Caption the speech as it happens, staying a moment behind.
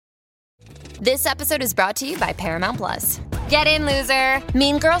This episode is brought to you by Paramount Plus. Get in, loser!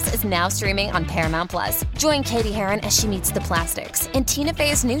 Mean Girls is now streaming on Paramount Plus. Join Katie Heron as she meets the plastics in Tina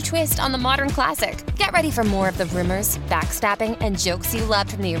Fey's new twist on the modern classic. Get ready for more of the rumors, backstabbing, and jokes you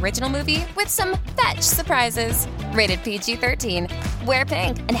loved from the original movie with some fetch surprises. Rated PG-13. Wear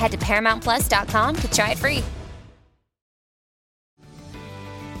pink and head to ParamountPlus.com to try it free.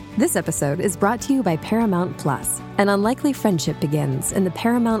 This episode is brought to you by Paramount Plus. An unlikely friendship begins in the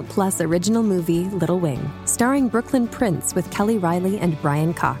Paramount Plus original movie Little Wing, starring Brooklyn Prince with Kelly Riley and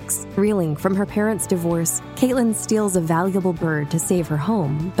Brian Cox. Reeling from her parents' divorce, Caitlin steals a valuable bird to save her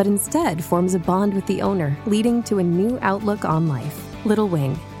home, but instead forms a bond with the owner, leading to a new outlook on life. Little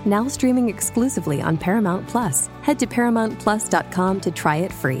Wing, now streaming exclusively on Paramount Plus. Head to ParamountPlus.com to try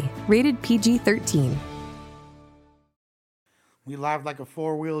it free. Rated PG-13. We live like a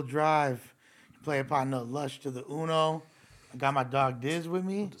four-wheel drive. Play a partner Lush to the Uno. I got my dog Diz with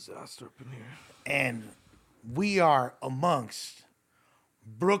me. Disaster up in here. And we are amongst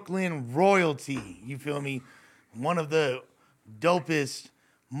Brooklyn royalty. You feel me? One of the dopest,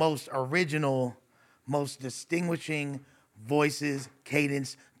 most original, most distinguishing voices,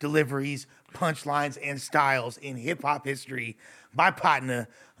 cadence, deliveries, punchlines, and styles in hip-hop history. My partner,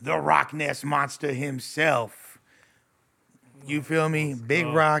 the Rock Ness Monster himself. You feel me? Big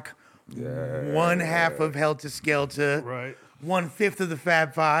Rock, one half of Helter Skelter, Right. 1/5 of the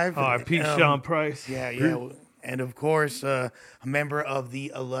Fab Five. R.I.P. Sean Price. Yeah. And of course, a member of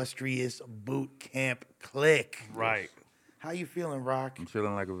the illustrious Boot Camp Clique. Right. How you feeling, Rock? I'm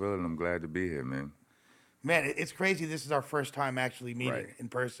chilling like a villain. I'm glad to be here, man. Man, it's crazy. This is our first time actually meeting Right. in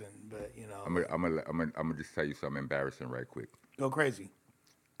person, but you know, I'm gonna just tell you something embarrassing right quick. go crazy.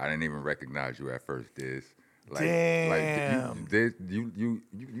 I didn't even recognize you at first, Diz. Damn. You.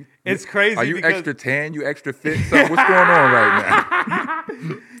 It's crazy Are you because- extra tan? You extra fit? So what's going on right now?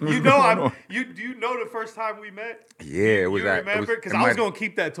 You know, do you know the first time we met? Yeah, it was You that. remember? Because I was gonna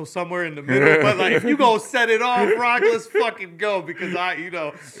keep that till somewhere in the middle. But like, if you gonna set it off, Rock, let's fucking go. Because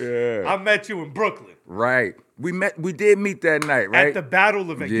I met you in Brooklyn. Right. We did meet that night, right? At the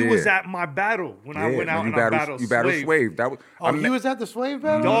battle event. You Yeah. was at my battle when I went out and I battled You battled Swave. That was. He was at the Swave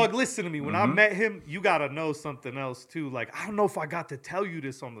battle? Dog, listen to me. When I met him, you gotta know something else too. Like, I don't know if I got to tell you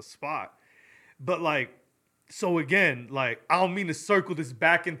this on the spot, but like, so again, like, I don't mean to circle this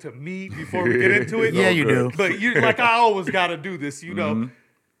back into me before we get into it. Yeah, you do. But you, like, I always gotta do this, you know.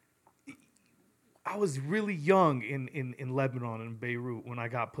 I was really young in Lebanon and Beirut when I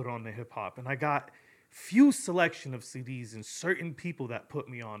got put on to hip hop, and I got few selection of CDs and certain people that put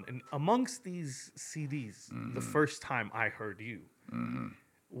me on. And amongst these CDs, the first time I heard you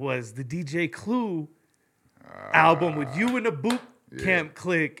was the DJ Clue album with you and the Boot Camp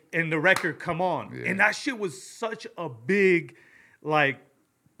Clique and the record Come On. Yeah. And that shit was such a big, like,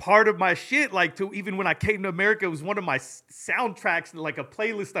 part of my shit. Like, to even when I came to America, it was one of my soundtracks, like a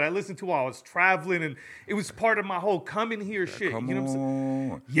playlist that I listened to while I was traveling. And it was part of my whole coming here shit. Come you know what I'm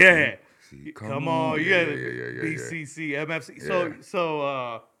saying? on. Yeah. Come on. Yeah. BCC, MFC. Yeah.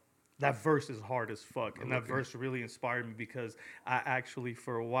 So that verse is hard as fuck. And that verse really inspired me because I actually,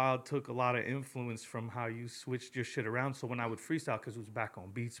 for a while, took a lot of influence from how you switched your shit around. So when I would freestyle, because it was back on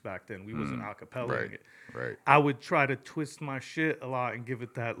beats back then, we wasn't acapella it. Right. I would try to twist my shit a lot and give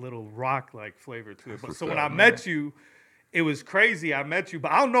it that little rock-like flavor to it. But so when I man. met you, it was crazy. I met you,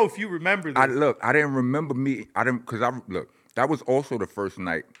 but I don't know if you remember this. I didn't remember me. That was also the first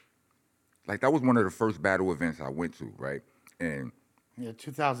night. Like, that was one of the first battle events I went to, right? And Yeah,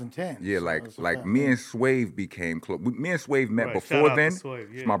 2010. yeah, So like it's me and Swave became close. Me and Swave met Right, before shout out to then. Swave,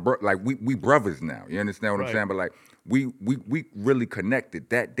 yeah. It's my bro. Like, we brothers now. You understand what I'm Right. saying? But like, we really connected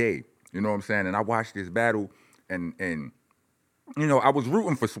that day. You know what I'm saying? And I watched this battle, and you know, I was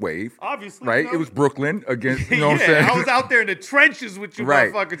rooting for Swave. Obviously, right? you know. It was Brooklyn against. You know what I'm saying? I was out there in the trenches with you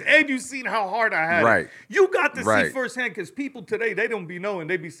Right. motherfuckers, and you seen how hard I had Right. it. You got to see Right. firsthand, because people today, they don't be knowing.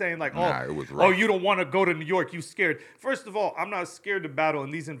 They be saying like, Nah, it was oh, rough. you don't want to go to New York. You scared. First of all, I'm not scared to battle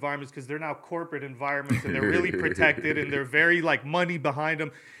in these environments because they're now corporate environments, and they're really protected, and they're very like money behind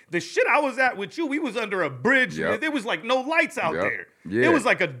them. The shit I was at with you, we was under a bridge. Yep. There was like no lights out Yep. there. Yeah. It was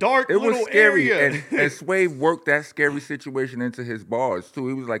like a dark It little was scary, area. and Swave worked that scary situation into his bars too.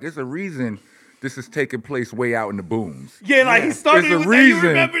 He was like, "It's a reason this is taking place way out in the booms. Yeah, like he started It's a with that. You reason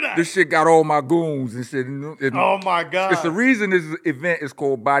remember that? this shit got all my goons and shit. Oh my God. It's the reason this event is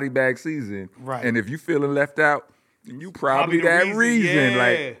called Body Bag Season. Right. And if you feeling left out, you probably the that reason. Yeah.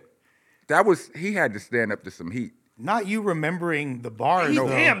 Like that was he had to stand up to some heat. Not you remembering the bars, though.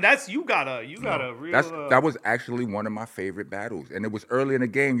 Damn, that's you got a real. That was actually one of my favorite battles, and it was early in the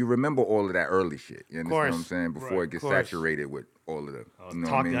game. You remember all of that early shit. You understand what I'm course. saying? Before Right. it gets Course. saturated with all of the. You know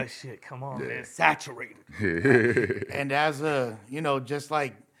Talk what I mean? that shit. Come on, Yeah. man. Saturated. And as a, just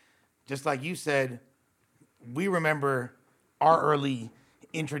like you said, we remember our early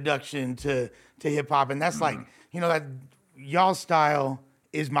introduction to hip hop, and that's like, that y'all style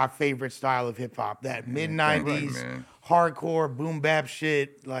is my favorite style of hip hop. That mid '90s man. hardcore boom bap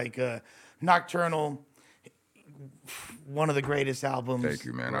shit, like Nocturnal. One of the greatest albums. Thank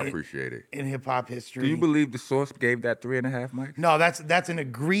you, man. I appreciate it. In hip hop history. Do you believe the Source gave that 3.5 mics? No, that's an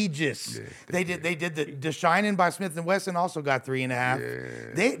egregious. They did the Shining by Smith and Wesson also got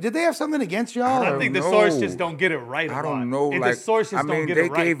 3.5. Did they have something against y'all? I think the No. Source just don't get it right. I don't know. And Like, the Source just don't get they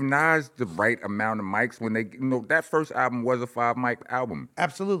it right. gave Nas the right amount of mics when they, that first album was a 5-mic album.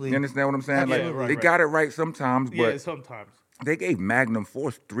 Absolutely. You understand what I'm saying? Yeah, Like, right, they right. got it right sometimes, but Yeah, sometimes. they gave Magnum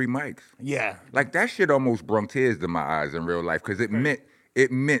Force 3 mics. Yeah. Like, that shit almost brought tears to my eyes in real life because it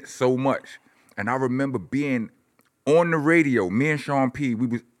meant so much. And I remember being on the radio, me and Sean P, we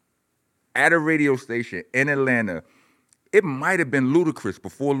was at a radio station in Atlanta. It might have been Ludacris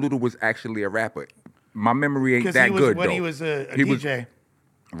before Luda was actually a rapper. My memory ain't Because that good, when though. he was a He was- DJ.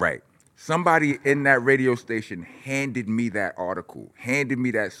 Right. Somebody in that radio station handed me that article, handed me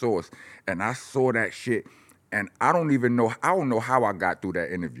that source, and I saw that shit. And I don't know how I got through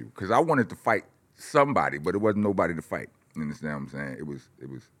that interview because I wanted to fight somebody, but it wasn't nobody to fight. You understand what I'm saying? It was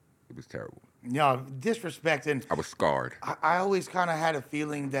terrible. Disrespecting. I was scarred. I always kind of had a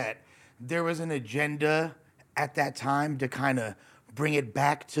feeling that there was an agenda at that time to kind of bring it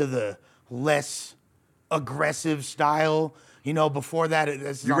back to the less aggressive style. Before that,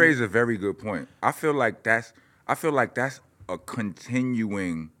 You raise a very good point. I feel like that's a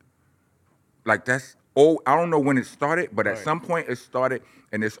continuing, like that's. Oh, I don't know when it started, but at some point it started,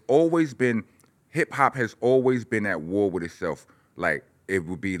 and it's always been, hip hop has always been at war with itself. Like it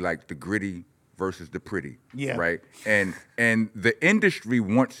would be like the gritty versus the pretty, right? And the industry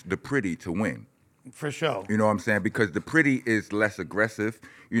wants the pretty to win, for sure. You know what I'm saying? Because the pretty is less aggressive,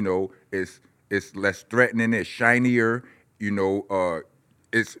 it's less threatening, it's shinier,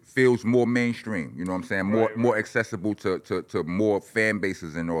 it feels more mainstream. You know what I'm saying? More accessible to more fan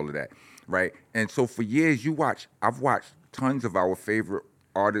bases and all of that. Right, and so for years I've watched tons of our favorite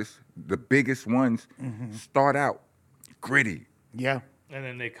artists, the biggest ones, start out gritty. Yeah. And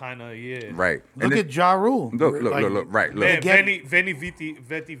then they kind of, Right. Look at Ja Rule. Look, right, look. Man, Again- Veni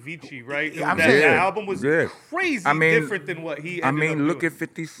Vidi Vici, right? Yeah, I'm that, saying- that album was Yeah. crazy different than what he ended up look doing. at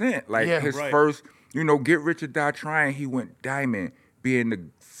 50 Cent. Like Yeah. his Right. first, Get Rich or Die Trying, he went diamond, being the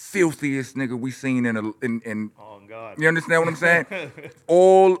filthiest nigga we seen in Oh God. You understand what I'm saying?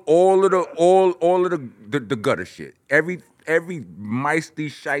 all of the gutter shit. Every meisty,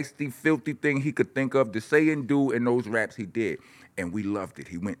 shiesty, filthy thing he could think of to say and do in those raps he did. And we loved it.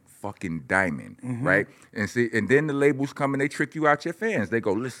 He went fucking diamond, right? And then the labels come and they trick you out your fans. They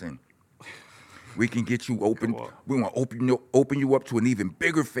go, listen, we can get you open. We want to open you up to an even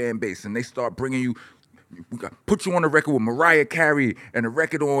bigger fan base. And they start bringing you. We got put you on a record with Mariah Carey and a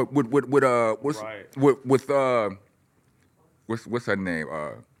record on what's her name?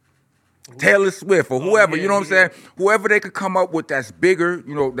 Taylor Swift or whoever, yeah, you know what I'm saying? Whoever they could come up with that's bigger,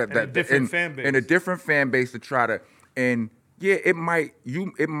 a different fan base. And a different fan base to try to, and yeah, it might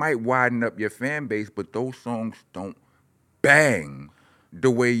widen up your fan base, but those songs don't bang the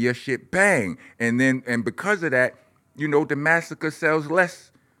way your shit bang. And because of that, the Massacre sells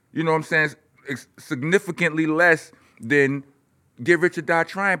less, you know what I'm saying? It's significantly less than Get Rich or Die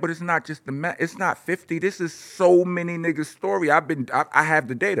Trying, but it's not just it's not 50. This is so many niggas' story. I have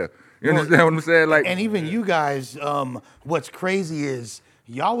the data. You understand what I'm saying? Like, And even you guys, what's crazy is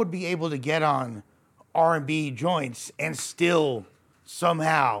y'all would be able to get on R&B joints and still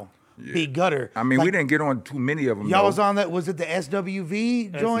somehow be gutter. I mean, we didn't get on too many of them. Y'all though. was on that. Was it the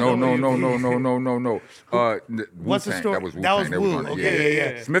SWV joint? No. What's the Wu-Tang, story? That was That was Wu-Tang. Wu. On it. Okay,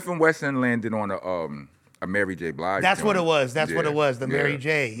 yeah. Smith and Wesson landed on a Mary J. Blige. That's what joint. it was. That's what Yeah, it was. The Mary yeah.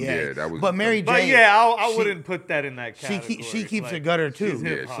 J. Yeah. That was. But Mary J. But yeah, I she- wouldn't put that in that She category. she keeps Like, it gutter too. she's Yeah,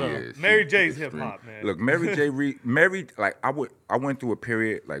 hip-hop. she is. Mary She J's is hip extreme. hop, man. Look, Mary J. I went through a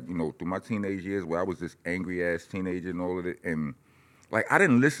period through my teenage years where I was this angry ass teenager and all of it, and I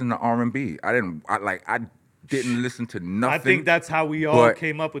didn't listen to R&B. I didn't listen to nothing. I think that's how we all but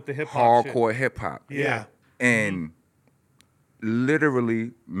came up with the hip hop shit. hardcore hip hop. Yeah. And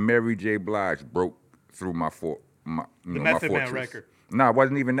literally, Mary J. Blige broke through my my Method Man fortress. record. No, it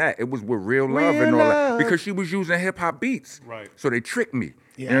wasn't even that. It was with Real Love Real and all Love. that because she was using hip hop beats. Right. So they tricked me.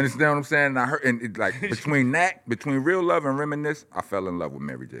 Yeah. You understand what I'm saying? And I heard, and between Real Love and Reminisce, I fell in love with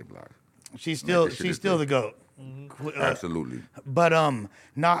Mary J. Blige. She's still That shit is the dope. GOAT. Absolutely. But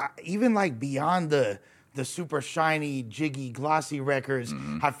even beyond the the super shiny, jiggy, glossy records.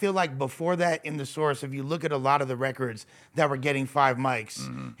 I feel like before that in the source, if you look at a lot of the records that were getting 5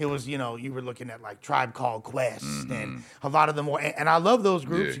 mics, it was, you know, you were looking at like Tribe Called Quest and a lot of them were, and I love those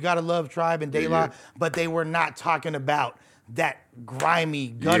groups. Yeah. You gotta love Tribe and De La, but they were not talking about that grimy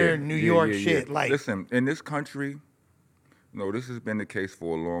gutter New York shit. Like, listen, in this country, this has been the case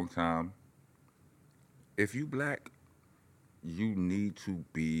for a long time. If you black, you need to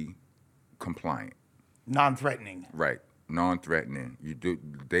be compliant. non-threatening. Right. Non-threatening.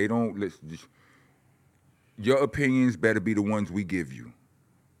 They don't listen. Your opinions better be the ones we give you,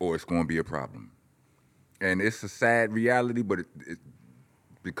 or it's going to be a problem. And it's a sad reality, but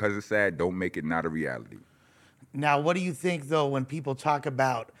because it's sad, don't make it not a reality. Now, what do you think, though, when people talk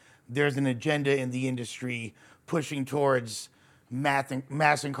about there's an agenda in the industry pushing towards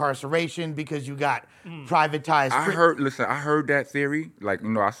mass incarceration because you got privatized? I heard that theory. Like,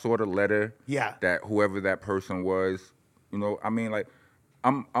 I saw the letter that whoever that person was, I mean, like,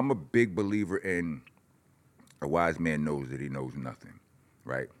 I'm a big believer in a wise man knows that he knows nothing,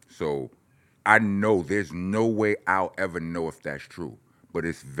 right? So I know there's no way I'll ever know if that's true, but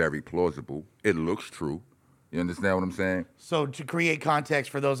it's very plausible. It looks true. You understand what I'm saying? So to create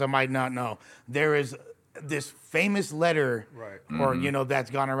context for those that might not know, there is this famous letter, or that's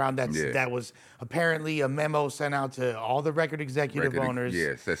gone around. That was apparently a memo sent out to all the record executive owners.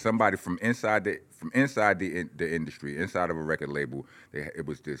 Yeah, so somebody from inside the industry, inside of a record label, it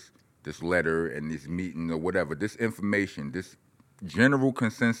was this letter and this meeting or whatever, this information, this general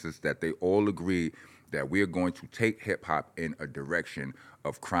consensus that they all agreed that we're going to take hip hop in a direction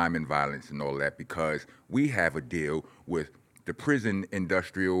of crime and violence and all that because we have a deal with the prison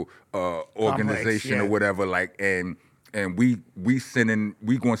industrial organization or whatever, like, and we gonna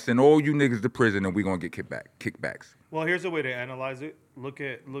send all you niggas to prison and we gonna get kickbacks. Well, here's a way to analyze it. Look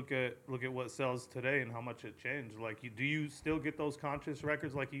at what sells today and how much it changed. Like, do you still get those conscious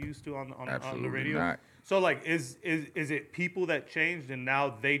records like you used to on the radio? Not. So, like, is it people that changed and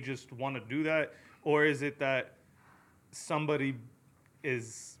now they just want to do that, or is it that somebody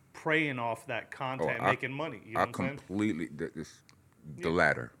is preying off that content, making money? You know what I'm completely. The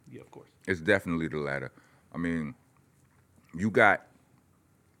latter. Yeah, of course. It's definitely the latter. I mean, you got,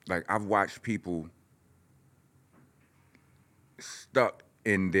 like, I've watched people stuck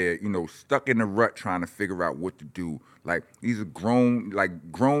in the rut trying to figure out what to do. Like, these are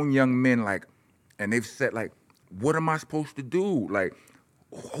grown young men, like, and they've said, like, what am I supposed to do? Like,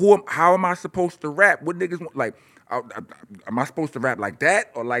 how am I supposed to rap? What niggas want? Like, am I supposed to rap like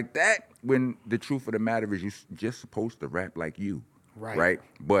that or like that? When the truth of the matter is, you're just supposed to rap like you, right?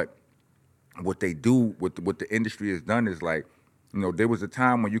 But what they do, what the industry has done is, like, there was a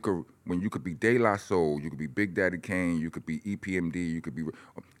time when you could be De La Soul, you could be Big Daddy Kane, you could be EPMD, you could be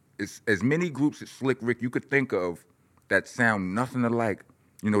as many groups as Slick Rick you could think of that sound nothing alike.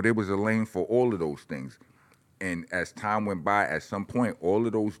 There was a lane for all of those things. And as time went by, at some point, all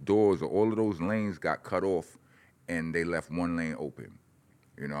of those doors or all of those lanes got cut off, and they left one lane open.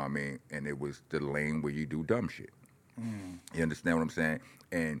 You know what I mean? And it was the lane where you do dumb shit. You understand what I'm saying?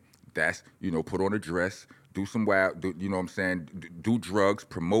 And that's, put on a dress, do some wild, you know what I'm saying? Do drugs,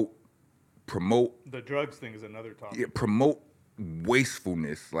 promote. The drugs thing is another topic. Yeah, promote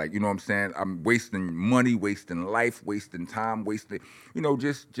wastefulness. Like, you know what I'm saying? I'm wasting money, wasting life, wasting time, wasting,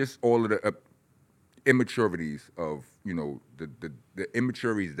 just all of the immaturities of, the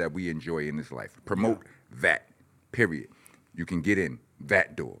immaturities that we enjoy in this life. Promote that, period. You can get in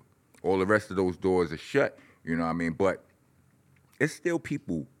that door. All the rest of those doors are shut, you know what I mean? But it's still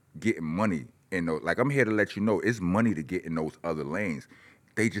people getting money in those. Like, I'm here to let you know, it's money to get in those other lanes.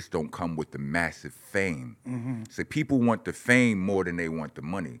 They just don't come with the massive fame. So people want the fame more than they want the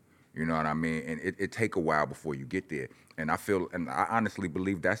money. You know what I mean? And it take a while before you get there. And I honestly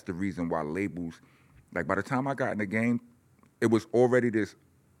believe that's the reason why labels, like, by the time I got in the game, it was already this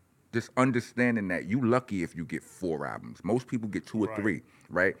understanding that you lucky if you get 4 albums. Most people get 2 or 3,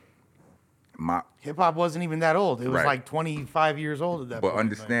 right? Hip hop wasn't even that old. It was like 25 years old at that point. But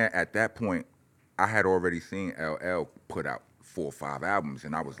understand, at that point, I had already seen LL put out 4 or 5 albums,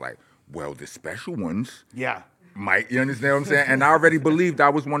 and I was like, well, the special ones. Yeah. Mike, you understand what I'm saying? And I already believed I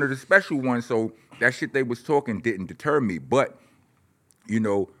was one of the special ones, so that shit they was talking didn't deter me. But,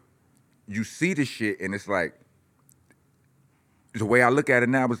 you see the shit, and it's like, the way I look at it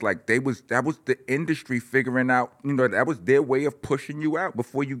now is like that was the industry figuring out, that was their way of pushing you out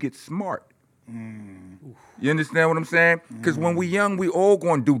before you get smart. You understand what I'm saying? Because when we young, we all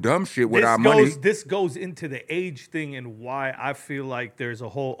gonna do dumb shit with our money. This goes into the age thing and why I feel like there's a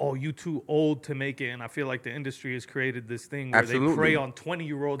whole, oh, you too old to make it. And I feel like the industry has created this thing where they prey on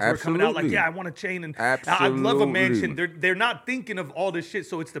 20-year-olds who are coming out like, yeah, I want a chain and I love a mansion. They're not thinking of all this shit.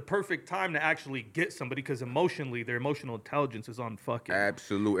 So it's the perfect time to actually get somebody because emotionally, their emotional intelligence is on fucking.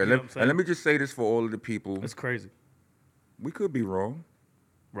 Absolutely. And let me just say this for all of the people. It's crazy. We could be wrong.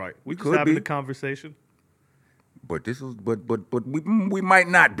 Right. We just could having be. the conversation. But this is, but we might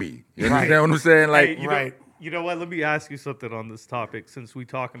not be. You understand what I'm saying? Like, hey, you know what? Let me ask you something on this topic since we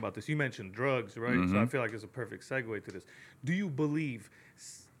talking about this. You mentioned drugs, right? So I feel like it's a perfect segue to this. Do you believe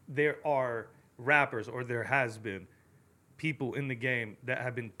there are rappers, or there has been people in the game that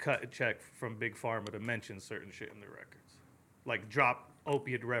have been cut a check from Big Pharma to mention certain shit in their records, like drop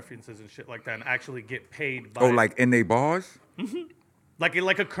opiate references and shit like that, and actually get paid by? Oh, like in they bars? Like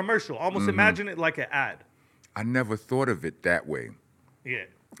a commercial. Almost imagine it like an ad. I never thought of it that way. Yeah.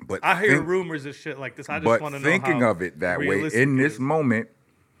 But I hear rumors of shit like this. I just want to know thinking of it that way, in this is. moment,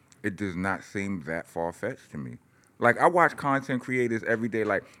 it does not seem that far-fetched to me. Like, I watch content creators every day.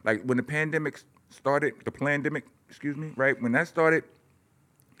 Like when the pandemic started, right? When that started,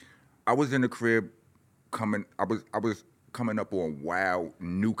 I was in the crib I was coming up on wild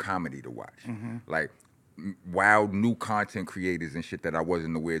new comedy to watch. Like, wild new content creators and shit that I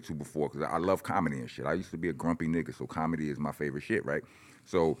wasn't aware to before, because I love comedy and shit. I used to be a grumpy nigga, so comedy is my favorite shit, right?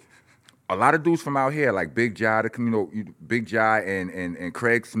 So a lot of dudes from out here, like Big Jai, Big Jai and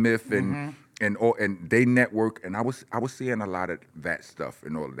Craig Smith and they network, and I was seeing a lot of that stuff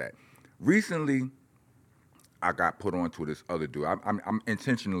and all of that. Recently, I got put onto this other dude. I'm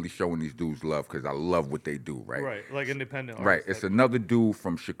intentionally showing these dudes love because I love what they do, right? Right, like independent artists. Right, it's another dude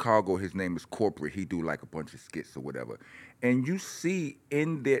from Chicago. His name is Corporate. He do like a bunch of skits or whatever. And you see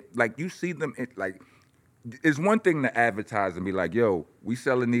in that, like you see them, it's one thing to advertise and be like, yo, we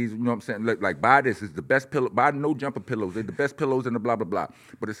selling these, you know what I'm saying? Like buy this, it's the best pillow, buy no jumper pillows, they're the best pillows and the blah, blah, blah.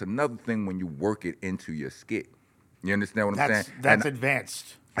 But it's another thing when you work it into your skit. You understand what I'm saying? That's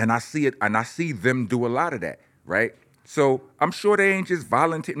advanced. And I see it, and I see them do a lot of that. Right, so I'm sure they ain't just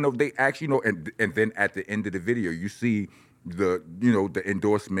volunteer. No, they actually and then at the end of the video, you see the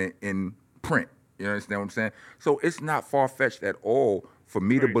endorsement in print. You understand what I'm saying? So it's not far fetched at all for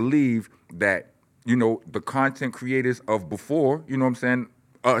me to believe that the content creators of before, you know what I'm saying,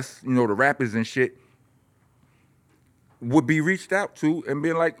 us, the rappers and shit, would be reached out to and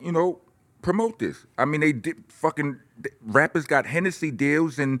be like, promote this. I mean, they did rappers got Hennessy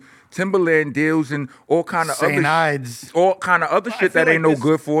deals and Timberland deals and all kind of other shit that ain't no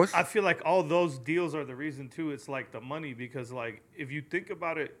good for us. I feel like all those deals are the reason too. It's like the money, because like if you think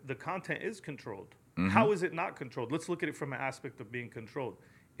about it, the content is controlled. How is it not controlled? Let's look at it from an aspect of being controlled.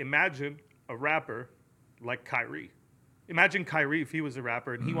 Imagine a rapper like Kyrie. Imagine Kyrie if he was a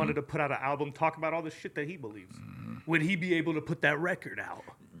rapper and he wanted to put out an album, talk about all the shit that he believes. Would he be able to put that record out?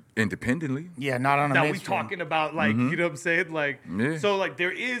 Independently. Yeah, not on a that mainstream. we talking about, like, you know what I'm saying? Like, so, like,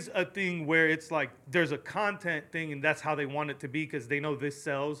 there is a thing where it's like there's a content thing, and that's how they want it to be because they know this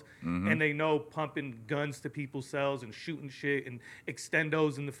sells, and they know pumping guns to people sells and shooting shit and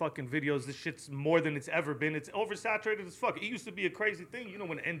extendos in the fucking videos. This shit's more than it's ever been. It's oversaturated as fuck. It used to be a crazy thing,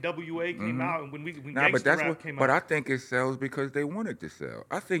 when NWA came out and when gangsta rap came out. But I think it sells because they want it to sell.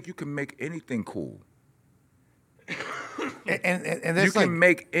 I think you can make anything cool. and you can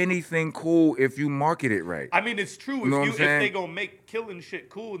make anything cool if you market it right. I mean, it's true. If they gonna make killing shit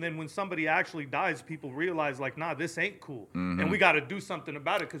cool, and then when somebody actually dies, people realize like, nah, this ain't cool, and we got to do something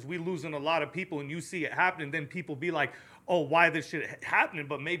about it because we losing a lot of people, and you see it happening. Then people be like, oh, why this shit happening?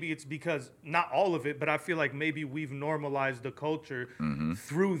 But maybe it's because not all of it, but I feel like maybe we've normalized the culture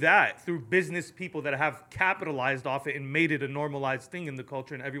through business people that have capitalized off it and made it a normalized thing in the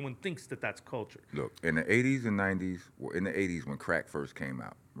culture, and everyone thinks that that's culture. Look, in the 80s and 90s, well, in the 80s when crack first came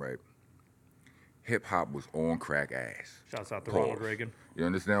out, right? Hip hop was on crack ass. Shouts out to Ronald Reagan. You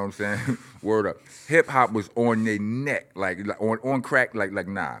understand what I'm saying? Word up. Hip hop was on their neck, like on crack, like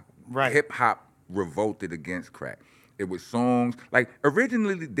nah. Right. Hip hop revolted against crack. It was songs, like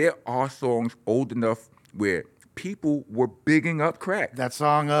originally there are songs old enough where people were bigging up crack. That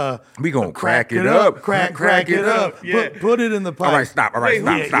song, we gonna crack it up. Crack it up. Yeah. Put it in the pipe. All right, stop.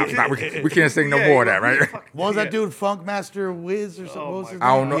 Stop. We can't sing no more of that, right? What was that dude, Funkmaster Wiz or something? What was his name?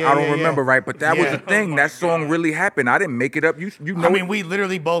 I don't know. I don't remember, right? But that was the thing. That song really happened. I didn't make it up. You know. I mean, we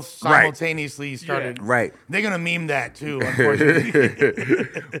literally both simultaneously started. Yeah. Right. They're gonna meme that too,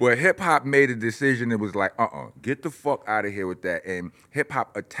 unfortunately. Well, hip hop made a decision. It was like, get the fuck out of here with that. And hip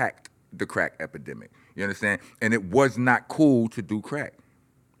hop attacked the crack epidemic. You understand? And it was not cool to do crack.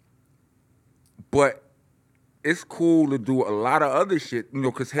 But it's cool to do a lot of other shit, you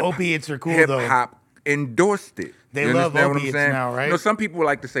know, because Opiates are cool, though. Hip hop endorsed it. They You love understand what I'm opiates saying? now, right? You know, some people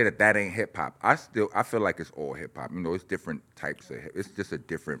like to say that ain't hip hop. I feel like it's all hip hop. You know, it's different types of it's just a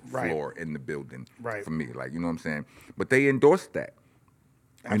different floor in the building for me. Like, you know what I'm saying? But they endorsed that.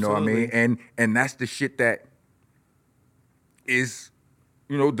 You know what I mean? And that's the shit that is,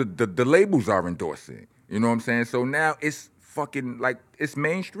 you know, the labels are endorsing. You know what I'm saying? So now it's fucking like it's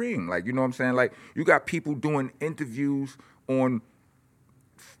mainstream. Like, you know what I'm saying? Like, you got people doing interviews on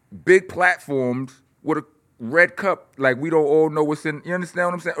big platforms with a red cup. Like, we don't all know what's in. You understand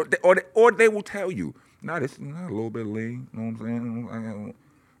what I'm saying? Or they will tell you, nah, this is a little bit lean. You know what I'm saying?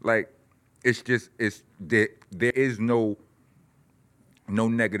 Like, it's just there is no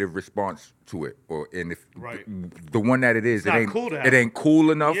negative response to it, and if the one that it is, it ain't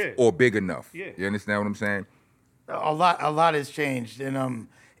cool enough or big enough. Yeah. You understand what I'm saying? A lot has changed, and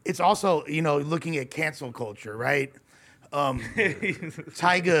it's also, you know, looking at cancel culture, right?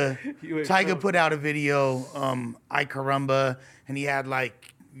 Tyga put out a video, I Caramba, and he had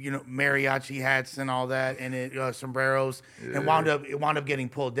like, you know, mariachi hats and all that, and sombreros, and it wound up getting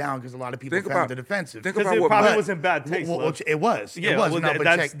pulled down because a lot of people found it offensive. Because it probably was in bad taste. It was.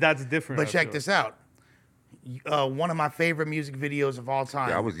 That's different. But check this out. One of my favorite music videos of all time.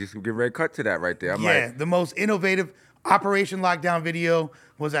 Yeah, I was just getting ready to cut to that right there. The most innovative Operation Lockdown video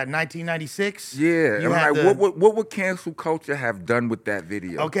was at 1996. Yeah, like, what would cancel culture have done with that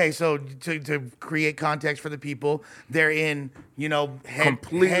video? Okay, so to create context for the people, they're in, you know,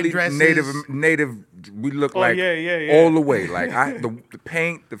 completely headdresses. native. We look all the way, like the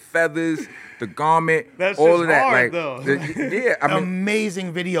paint, the feathers, the garment, that's all of that. Hard, like, though. I mean,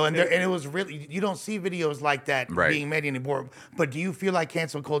 amazing video, and it was really, you don't see videos like that being made anymore. But do you feel like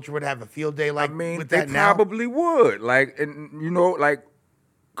cancel culture would have a field day with that now? They probably would, like, and you know, like,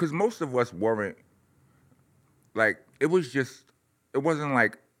 because most of us weren't, like, it wasn't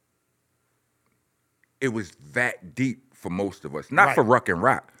like it was that deep for most of us. Not for Ruck and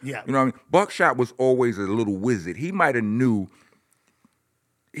Rock. Yeah. You know what I mean? Buckshot was always a little wizard. He might have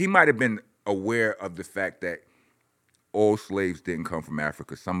been aware of the fact that all slaves didn't come from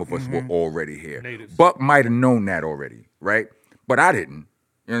Africa. Some of us were already here. Natives. Buck might have known that already, right? But I didn't.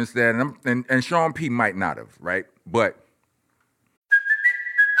 You understand? And Sean P might not have, right? But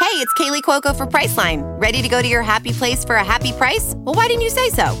Hey, it's Kaylee Cuoco for Priceline. Ready to go to your happy place for a happy price? Well, why didn't you say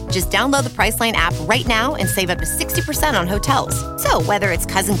so? Just download the Priceline app right now and save up to 60% on hotels. So whether it's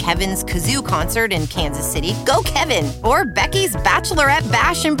Cousin Kevin's Kazoo Concert in Kansas City, go Kevin, or Becky's Bachelorette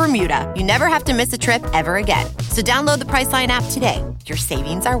Bash in Bermuda, you never have to miss a trip ever again. So download the Priceline app today. Your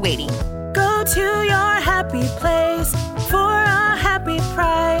savings are waiting. Go to your happy place for a happy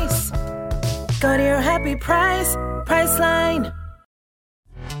price. Go to your happy price, Priceline.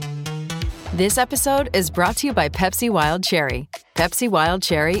 This episode is brought to you by Pepsi Wild Cherry. Pepsi Wild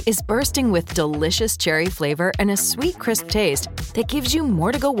Cherry is bursting with delicious cherry flavor and a sweet, crisp taste that gives you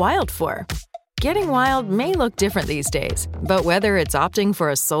more to go wild for. Getting wild may look different these days, but whether it's opting for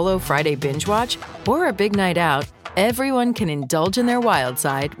a solo Friday binge watch or a big night out, everyone can indulge in their wild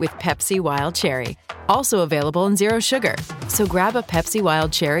side with Pepsi Wild Cherry. Also available in Zero Sugar. So grab a Pepsi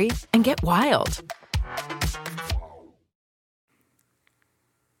Wild Cherry and get wild.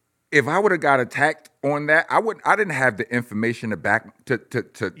 if I would have got attacked on that, I didn't have the information to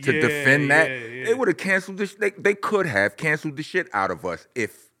defend that. Yeah. They would have canceled this. They could have canceled the shit out of us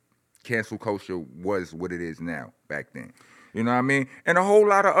if cancel culture was what it is now back then. You know what I mean? And a whole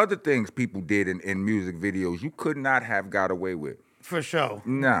lot of other things people did in music videos you could not have got away with. For sure.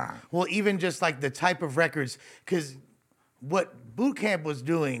 Nah. Well, even just like the type of records, because what Boot Camp was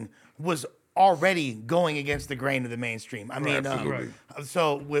doing was already going against the grain of the mainstream. I mean,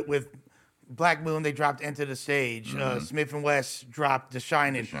 so with Black Moon, they dropped Enter the Stage. Smith & West dropped The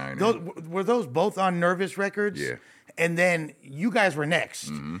Shining. Were those both on Nervous Records? Yeah. And then you guys were next,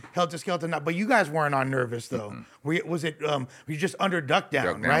 Helter Skelter. But you guys weren't on Nervous though. Were you just under Duck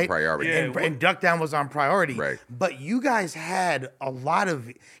Down, right? Priority. Yeah, and Duck Down was on Priority. Right. But you guys had a lot of,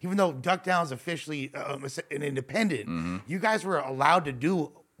 even though Duck Down's officially an independent, you guys were allowed to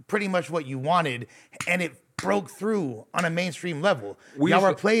do pretty much what you wanted, and it broke through on a mainstream level. Y'all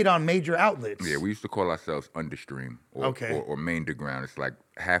were played on major outlets. Yeah, we used to call ourselves Understream or Main to Ground. It's like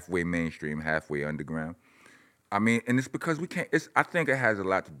halfway mainstream, halfway underground. I mean, and it's because we can't. I think it has a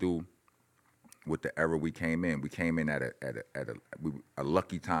lot to do with the era we came in. We came in at a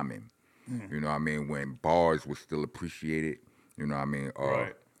lucky timing. You know what I mean? When bars were still appreciated. You know what I mean?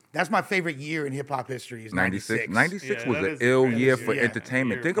 Right. That's my favorite year in hip hop history. Is 96. 96 Yeah, was that an is ill crazy. year for Yeah.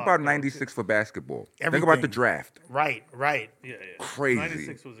 entertainment. Year Think of about pop 96 for basketball. Think Everything. about the draft. Right. Yeah. Crazy.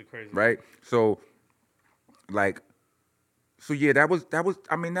 96 was a crazy. Right? So, like, that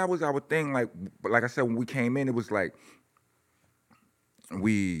was our thing. Like I said, when we came in, it was like what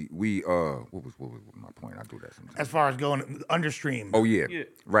was my point? I do that sometimes. As far as going understream. Oh yeah. Yeah.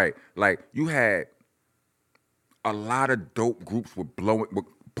 Right. Like you had a lot of dope groups with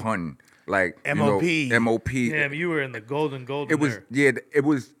pun. Like MOP. MOP. Damn, you were in the golden It was era. it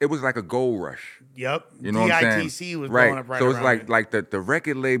was like a gold rush. Yep. You know what I'm saying? DITC was blowing up right So it's around like it. the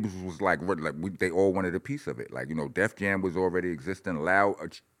record labels was they all wanted a piece of it. Like, you know, Def Jam was already existing.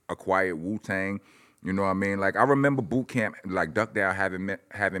 Loud acquired Wu-Tang. You know what I mean? Like I remember boot camp, like Duck Down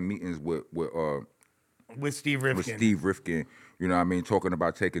having meetings with Steve Rifkin. with Steve Rifkin. You know what I mean? Talking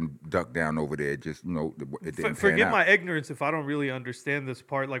about taking Duck Down over there. Just, you know, it didn't pan Forgive out. my ignorance if I don't really understand this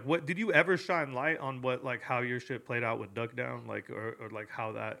part. Like, what did you ever shine light on how your shit played out with Duck Down, like, or like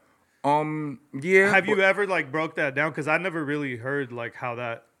how that? Yeah. Have you ever like broke that down? Because I never really heard like how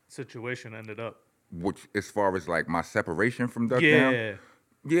that situation ended up. Which, as far as like my separation from Duck Yeah. Down?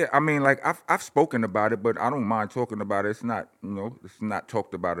 Yeah, I mean, like I've spoken about it, but I don't mind talking about it. It's not, you know, it's not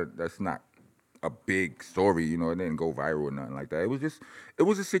talked about it. That's not a big story, you know. It didn't go viral or nothing like that. It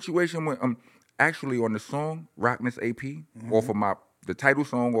was a situation when actually on the song Rockness AP off of the title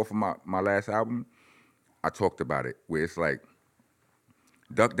song off of my last album, I talked about it where it's like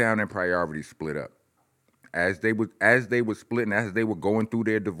Duck Down and Priority split up. As they were splitting, as they were going through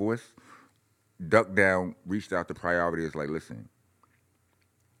their divorce, Duck Down reached out to Priority. It's like, listen,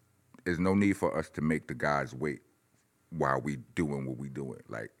 there's no need for us to make the guys wait while we doing what we doing.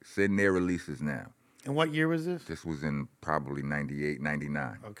 Like, send their releases now. And what year was this? This was in probably 98,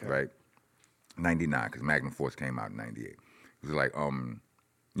 99, Okay. right? 99, because Magnum Force came out in 98. It was like,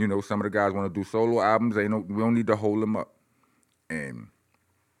 you know, some of the guys want to do solo albums. We don't need to hold them up. And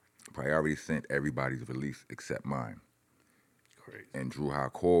Priority sent everybody's release except mine. Crazy. And Drew Ha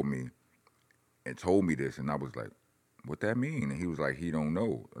called me and told me this, and I was like, what that mean? And he was like, he don't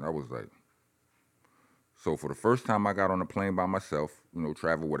know. And I was like, so for the first time I got on a plane by myself, you know,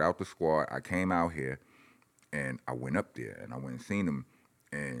 traveled without the squad, I came out here and I went up there and I went and seen him.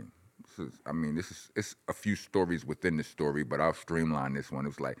 And it's a few stories within the story, but I'll streamline this one. It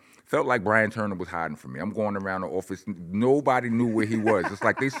was like, felt like Brian Turner was hiding from me. I'm going around the office. Nobody knew where he was. It's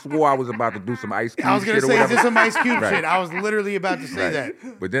like they swore I was about to do some Ice Cube I was gonna shit or say, is whatever. this some Ice Cube Right. shit? I was literally about to say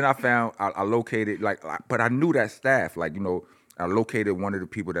that. But then I found, I located, but I knew that staff. Like, you know, I located one of the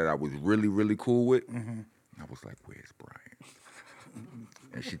people that I was really, really cool with. I was like, where's Brian?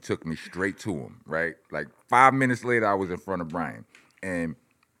 And she took me straight to him, right? Like 5 minutes later, I was in front of Brian. And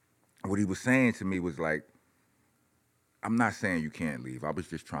what he was saying to me was like, I'm not saying you can't leave. I was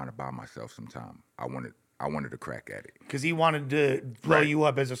just trying to buy myself some time. I wanted to crack at it. Because he wanted to blow Right. you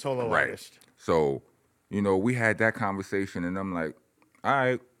up as a solo artist. So, you know, we had that conversation, and I'm like, all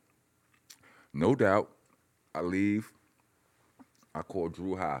right, no doubt. I leave. I call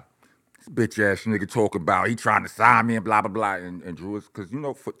Drew Ha. This bitch ass nigga talk about he trying to sign me and blah, blah, blah. And Drew is, because, you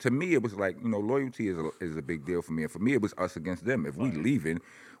know, to me, it was like, you know, loyalty is a big deal for me. And for me, it was us against them. If we leaving,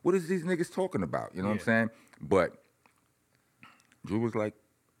 what is these niggas talking about? You know what I'm saying? But Drew was like,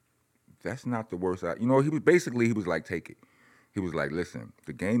 that's not the worst. You know, he was like, take it. He was like, listen,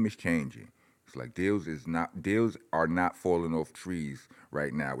 the game is changing. It's like deals are not falling off trees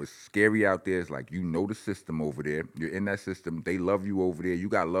right now. It's scary out there. It's like, you know the system over there. You're in that system. They love you over there. You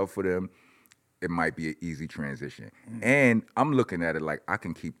got love for them. It might be an easy transition. And I'm looking at it like I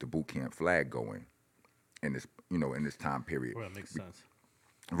can keep the boot camp flag going in this, you know, in this time period. Well, that makes sense.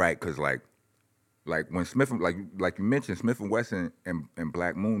 Right, because like when Smith, like you mentioned, Smith & Wesson and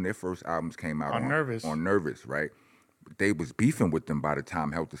Black Moon, their first albums came out On Nervous. On Nervous, right? They was beefing with them by the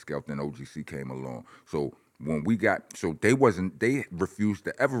time Helter Skelter and OGC came along. So they refused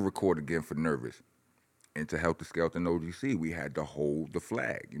to ever record again for Nervous. And to Helter Skelter and OGC, we had to hold the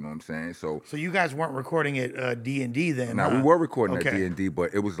flag. You know what I'm saying? So So you guys weren't recording at D&D then? now huh? we were recording Okay. at D&D,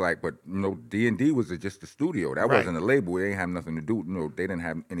 but it was like, you know, D&D was just a studio. That Right. wasn't a label. They didn't have nothing to do. You know, they didn't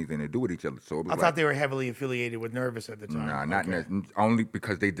have anything to do with each other. So it was I thought they were heavily affiliated with Nervous at the time. Nah, not okay. only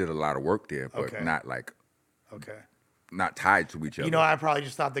because they did a lot of work there, but Okay. not like Okay. not tied to each other. You know, I probably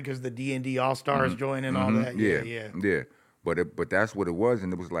just thought that because the D&D All-Stars joined and all that. Yeah. But that's what it was,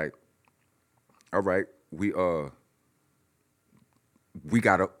 and it was like, all right, we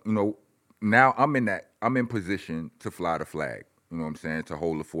gotta, you know, now I'm in position to fly the flag. You know what I'm saying? To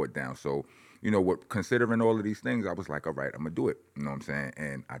hold the fort down. So, you know what? Considering all of these things, I was like, all right, I'm gonna do it. You know what I'm saying?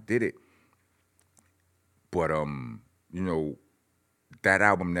 And I did it. But you know, that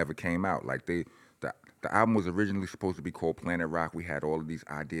album never came out. Like the album was originally supposed to be called Planet Rock. We had all of these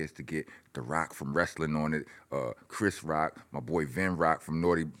ideas to get The Rock from wrestling on it, Chris Rock, my boy Vin Rock from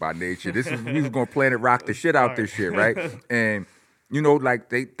Naughty by Nature. We was gonna Planet Rock the shit out this shit, right? And you know, like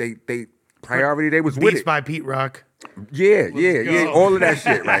they priority, they was with Beats it. by Pete Rock. Yeah, all of that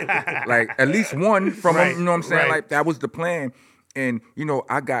shit, right? Like at least one from Right, them, you know what I'm saying? right. Like that was the plan. And you know,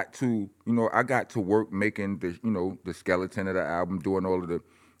 I got to work making the skeleton of the album, doing all of the,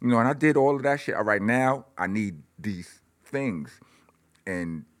 and I did all of that shit. All right, now I need these things,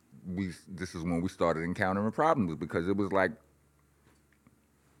 and this is when we started encountering problems because it was like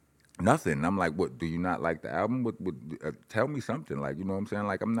nothing. I'm like, what? Do you not like the album? What tell me something. Like, you know what I'm saying?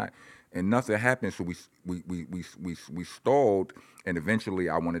 Like I'm not, and nothing happened. So we stalled, and eventually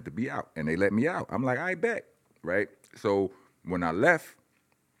I wanted to be out, and they let me out. I'm like, I bet, right? So when I left,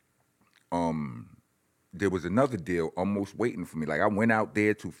 there was another deal almost waiting for me. Like I went out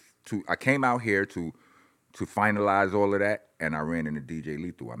there I came out here to finalize all of that, and I ran into DJ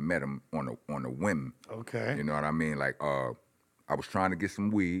Lethal. I met him on a whim. Okay. You know what I mean? Like I was trying to get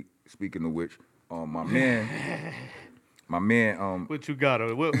some weed. Speaking of which, my man. What you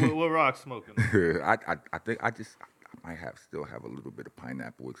got? What rock smoking? I think I might still have a little bit of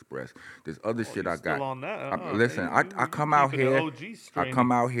Pineapple Express. There's other shit I got. Still on that? Listen, I come out keeping the here. OG I strain.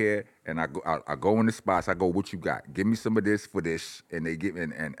 come out here and I go in the spots. I go, what you got? Give me some of this for this, and they give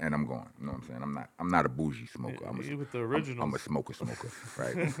and I'm going. You know what I'm saying? I'm not a bougie smoker. You with the originals. I'm a smoker,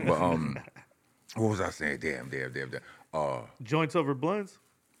 right? But what was I saying? Damn. Joints over blunts?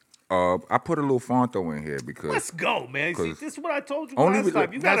 I put a little Fonto in here because Let's go, man. See, 'cause this is what I told you only last with-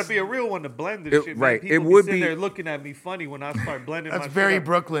 time. You gotta that's- be a real one to blend this shit, man. right, People it be would sitting be- there looking at me funny when I start blending That's my very shit up.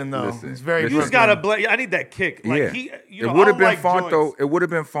 Brooklyn, though. Listen, It's very listen. You just Brooklyn. gotta blend. I need that kick. Like yeah. you know, it would have I been don't like Fonto. joints. It would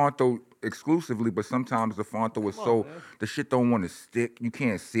have been Fonto exclusively, but sometimes the Fonto is the shit don't want to stick. You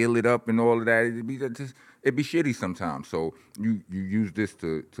can't seal it up and all of that. It'd be shitty sometimes. So you use this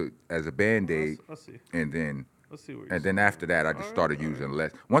to as a Band-Aid, I see. and then. Let's see what you're And then after that, I just started using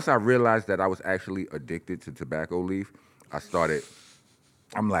less. Once I realized that I was actually addicted to tobacco leaf,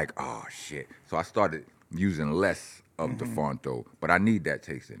 I'm like, oh shit. So I started using less of the Fonto, but I need that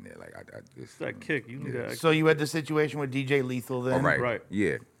taste in there. Like I just that kick. You need that. So you had the situation with DJ Lethal then? all right. Right.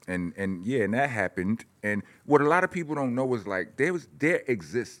 Yeah. And that happened. And what a lot of people don't know is like there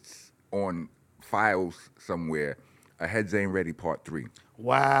exists on files somewhere a Heads Ain't Ready Part 3.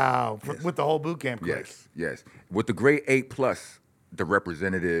 Wow. With the whole boot camp clique. Yes. With the Great 8+, the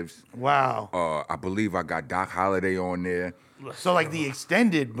representatives. Wow. I believe I got Doc Holliday on there. So like the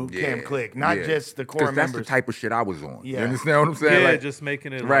extended boot camp clique, not just the core 'Cause members. that's the type of shit I was on. Yeah. You understand what I'm saying? Yeah, like, just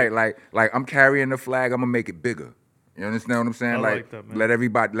making it right. Like I'm carrying the flag. I'm gonna make it bigger. You understand what I'm saying? I like that, man.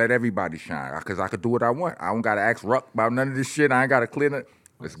 let everybody shine. Because I could do what I want. I don't gotta ask Ruck about none of this shit. I ain't gotta clear it.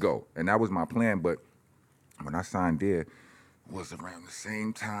 Let's go. And that was my plan. But when I signed there, was around the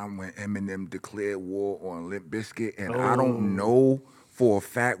same time when Eminem declared war on Limp Bizkit, and I don't know for a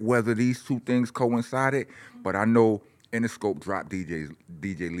fact whether these two things coincided, but I know Interscope dropped DJ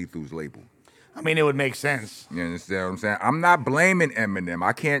Lethal's label. I mean, it would make sense. You understand what I'm saying? I'm not blaming Eminem.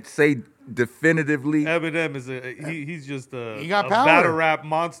 I can't say definitively. Eminem is he's just He a got power. battle rap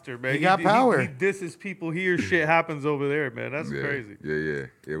monster, man. He got power. He disses people here. Shit happens over there, man. That's Yeah, crazy. Yeah.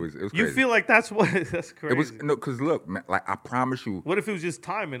 It was You crazy. feel like that's what? That's crazy. it was no, cause look, man, like I promise you. What if it was just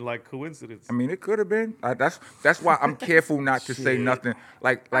timing, like coincidence? I mean, it could have been. That's why I'm careful not to say nothing.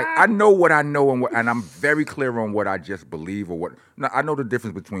 Like I know what I know and I'm very clear on what I just believe or what. No, I know the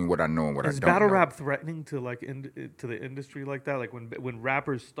difference between what I know and what Is I don't battle know. rap threatening to to the industry like that? Like when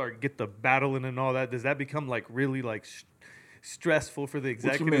rappers get the battling and all that, does that become like really like stressful for the What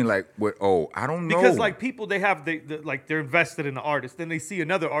executives? you mean, like what? Oh, I don't know. Because like people, they're invested in the artist, then they see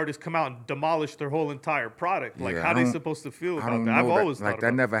another artist come out and demolish their whole entire product. Like Yeah, how I they don't- supposed to feel I about don't that? know I've that, always like thought that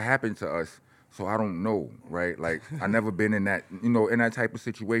about never happened to us, so I don't know, right? Like I never been in that, in that type of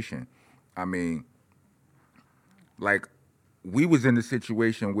situation. I mean, like we was in the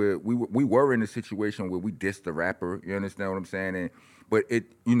situation where we were in a situation where we dissed the rapper. You understand what I'm saying? But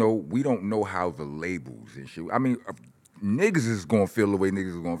we don't know how the labels and shit. I mean, niggas is gonna feel the way niggas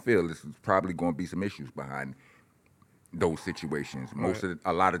is gonna feel. This is probably gonna be some issues behind those situations.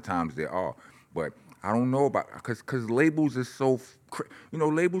 A lot of times there are, but I don't know about because labels is so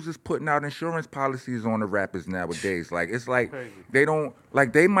labels is putting out insurance policies on the rappers nowadays. Like it's like they don't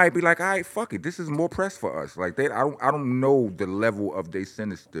like they might be like, all right, fuck it, this is more press for us. Like I don't know the level of they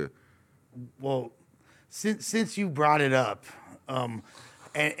sinister. Well, since you brought it up, and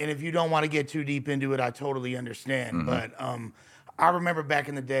if you don't want to get too deep into it, I totally understand. But I remember back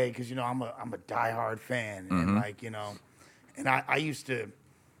in the day, because I'm a diehard fan, and And I used to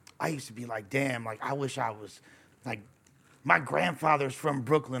be like, damn, like I wish I was like, my grandfather's from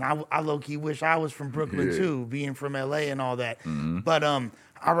Brooklyn. I low-key wish I was from Brooklyn too, being from LA and all that. But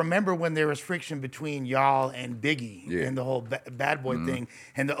I remember when there was friction between y'all and Biggie and the whole Bad Boy thing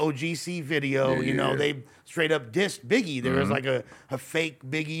and the OGC video, you know, they straight up dissed Biggie. There was like a fake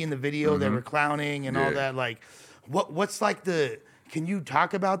Biggie in the video. They were clowning and all that. Like, what's like can you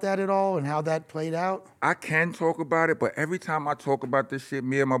talk about that at all and how that played out? I can talk about it, but every time I talk about this shit,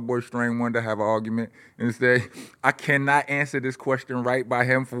 me and my boy Strain wanted to have an argument and say, I cannot answer this question right by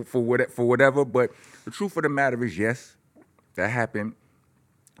him for whatever. But the truth of the matter is, yes, that happened.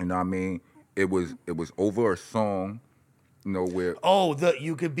 You know what I mean? It was over a song, you know, where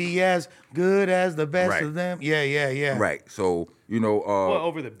you could be as good as the best of them. Yeah. Right. So, you know,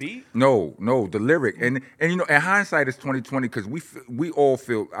 over the beat? No, the lyric. And you know, in hindsight it's 2020 because we all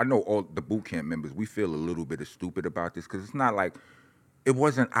feel, I know all the boot camp members, we feel a little bit of stupid about this because it's not like it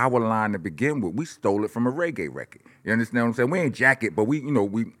wasn't our line to begin with. We stole it from a reggae record. You understand what I'm saying? We ain't jack it, but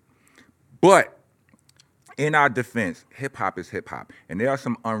but in our defense, hip hop is hip hop. And there are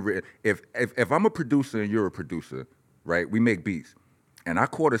some unwritten, if I'm a producer and you're a producer, right? We make beats. And I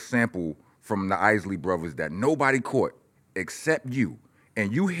caught a sample from the Isley Brothers that nobody caught except you.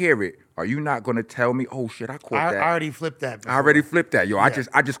 And you hear it, are you not gonna tell me, oh shit, I caught that? I already flipped that before. I already flipped that. Yo, I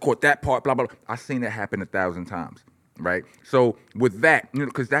just caught that part, blah, blah, blah. I seen it happen 1,000 times. Right, so with that, you know,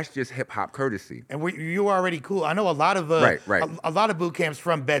 because that's just hip hop courtesy. And you were already cool. I know a lot of a lot of boot camps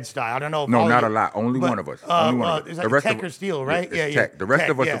from Bed-Stuy. I don't know. If no, not a lot. Only one of us. Only one of us. It's like Tech or Steel, right? Yeah. Tech. The rest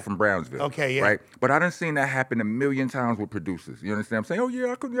of us are from Brownsville. Okay, yeah. Right, but I done seen that happen a million times with producers. You understand? I'm saying, oh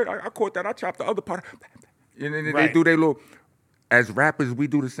yeah, I caught that. I chopped the other part. And then they do their little. As rappers, we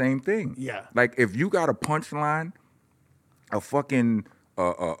do the same thing. Yeah. Like if you got a punchline, a fucking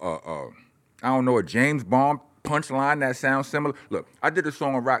I don't know, a James Bond punchline that sounds similar. Look, I did a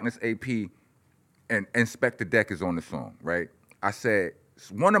song on Rockness AP, and Inspector Deck is on the song, right? I said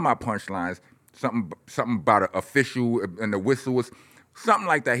one of my punchlines, something about an official and the whistle was something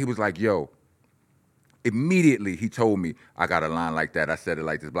like that. He was like, "Yo." Immediately he told me I got a line like that. I said it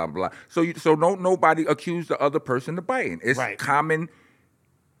like this, blah blah blah. So nobody accused the other person of biting. It's common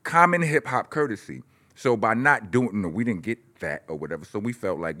hip hop courtesy. So by not doing, we didn't get that or whatever. So we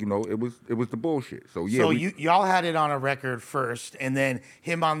felt like, you know, it was the bullshit. So yeah. So y'all had it on a record first, and then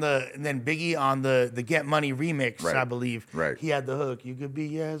then Biggie on the Get Money remix, I believe. Right. He had the hook. You could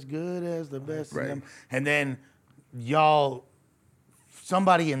be as good as the best of them. Right. And then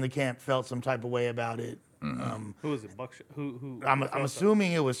somebody in the camp felt some type of way about it. Mm-hmm. Who was it? Buckshot? Who? I'm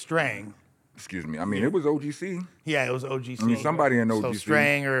assuming it was Strang. Excuse me. I mean, it was OGC. Yeah, it was OGC. I mean, somebody in OGC. So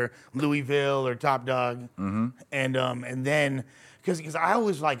Strang or Louisville or Top Dog. Mm-hmm. And then, because I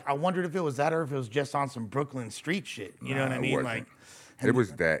always I wondered if it was that or if it was just on some Brooklyn street shit. You know what I mean? It wasn't. It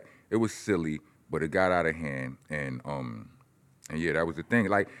was that. It was silly, but it got out of hand, and yeah, that was the thing.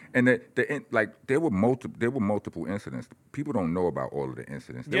 Like, and there were multiple incidents. People don't know about all of the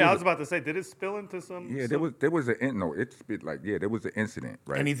incidents. I was about to say, did it spill into some? Yeah, there was there was an incident,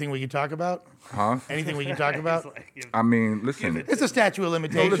 right? Anything we can talk about? Huh? Anything we can talk about? I mean, listen. It's a statute of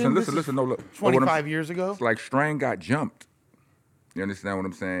limitations. No, listen. No, look. 25 years ago. It's like Strain got jumped. You understand what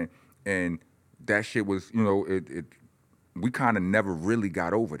I'm saying? And that shit was, you know, we kind of never really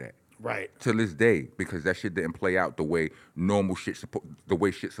got over that. Right. To this day, because that shit didn't play out the way normal shit's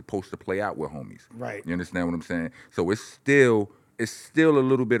supposed to play out with homies. Right. You understand what I'm saying? So it's still a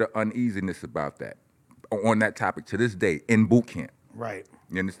little bit of uneasiness about that, on that topic to this day in boot camp. Right.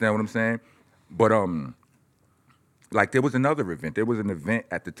 You understand what I'm saying? But like there was another event. There was an event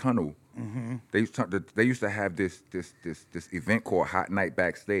at the Tunnel. Mm-hmm. They used to have this event called Hot Night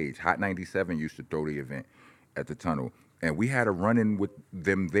Backstage. Hot 97 used to throw the event at the Tunnel. And we had a run-in with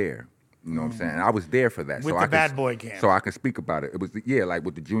them there. You know what I'm saying? And I was there for that. With the Bad Boy camp. So I can speak about it. It was, like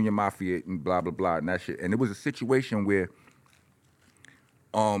with the Junior Mafia and blah, blah, blah, and that shit. And it was a situation where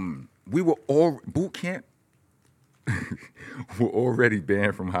we were all, boot camp, were already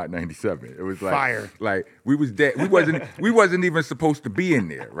banned from Hot 97. It was like, fire. Like, we was dead. We wasn't even supposed to be in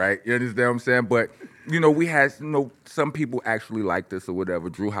there, right? You understand what I'm saying? But, you know, we had, you know, some people actually liked us or whatever.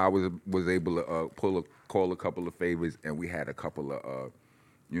 Drew Howard was able to call a couple of favors, and we had a couple of,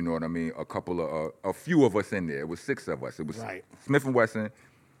 you know what I mean, a few of us in there. It was 6 of us. It was Smith & Wesson,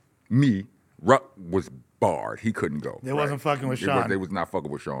 me, Ruck was barred. He couldn't go. They wasn't fucking with Sean. They was not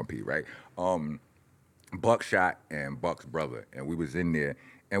fucking with Sean P, right? Buckshot and Buck's brother, and we was in there,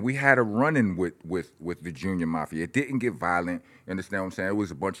 and we had a run-in with the Junior Mafia. It didn't get violent. You understand what I'm saying? It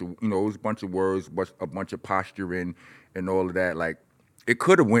was a bunch of, you know, words, a bunch of posturing and all of that. Like, it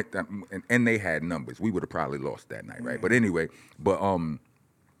could have went, and they had numbers. We would have probably lost that night, right? But anyway,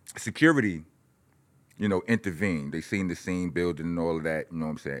 security, intervened. They seen the scene building and all of that. You know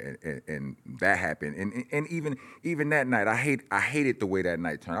what I'm saying? And that happened. And even that night, I hated the way that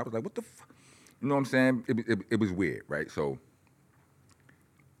night turned. I was like, what the fuck? You know what I'm saying? It was weird, right? So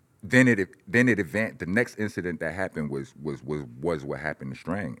then it advanced. The next incident that happened was what happened to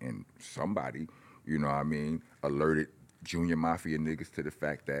Strang, and somebody, alerted Junior Mafia niggas to the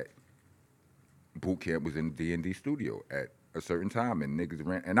fact that Boot Camp was in the D&D studio at a certain time, and niggas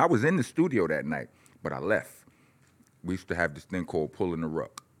ran. And I was in the studio that night, but I left. We used to have this thing called pulling the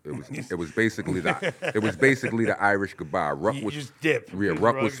ruck. It was basically the Irish goodbye. Ruck You was just dip. Yeah,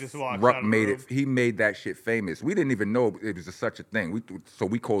 Ruck made it. He made that shit famous. We didn't even know it was such a thing. So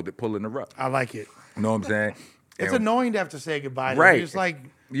we called it pulling the ruck. I like it. You know what I'm saying? It's annoying to have to say goodbye. Right. It's like,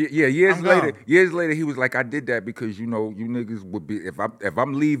 yeah. Years I'm later, gone. he was like, I did that because you niggas would be if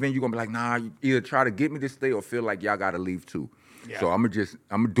I'm leaving, you're gonna be like, nah, you either try to get me to stay or feel like y'all gotta leave too. Yeah. So I'm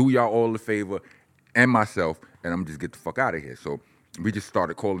gonna do y'all all a favor and myself, and I'm gonna just get the fuck out of here. So we just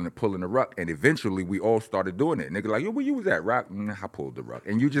started calling it pulling the ruck, and eventually we all started doing it. Niggas like, yo, where you was at, Rock? I pulled the ruck,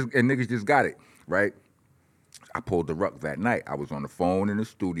 and niggas just got it, right? I pulled the ruck that night. I was on the phone in the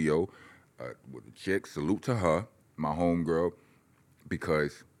studio with a chick. Salute to her, my homegirl,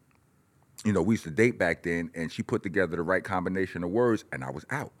 because we used to date back then, and she put together the right combination of words, and I was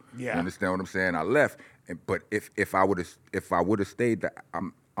out. Yeah. You understand what I'm saying? I left, but if I would have stayed,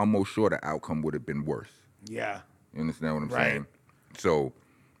 I'm almost sure the outcome would have been worse. yeah. You understand what I'm Right. saying? So,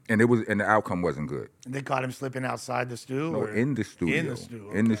 and the outcome wasn't good. And they caught him slipping outside the stew? No, or? in the studio. In the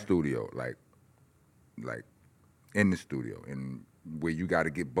stew. In the okay. studio, like in the studio, and where you got to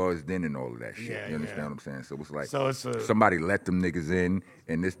get buzzed in and all of that shit. Yeah, you understand yeah. what I'm saying? So it's like So it's somebody let them niggas in,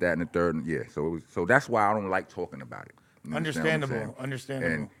 and this, that, and the third. And yeah, so that's why I don't like talking about it. You understand what I'm saying?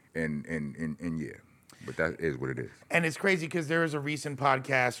 Understandable. And yeah, but that is what it is. And it's crazy because there was a recent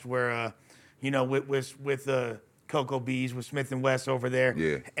podcast where, with Cocoa Bees with Smith and West over there.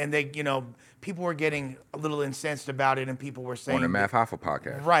 Yeah. And they, people were getting a little incensed about it, and people were saying On the Math Hoffa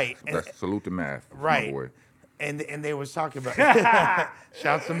podcast. Right. So that's salute to Math. Right. My boy. And they was talking about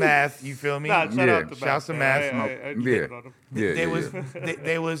shouts to Math. You feel me? Nah, shout Yeah. out to Shouts to Matt. Math. I Yeah. get on him. Yeah. They yeah, was yeah.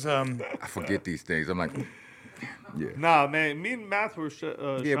 they was I forget these things. I'm like, yeah. Nah, man, me and Math were Sean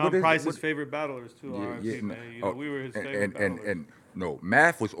what is- Price's what- favorite battlers too. RFC, man. We were his favorite battlers. and no,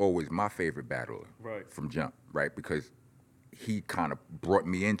 Math was always my favorite battler. Right. From jump, right? Because he kind of brought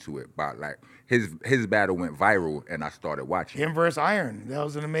me into it by like his battle went viral and I started watching. him versus Iron. That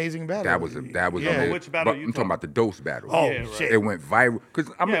was an amazing battle. That was yeah. amazing. Which battle But you I'm talking talking about the Dose battle. Oh Yeah, right. shit! It went viral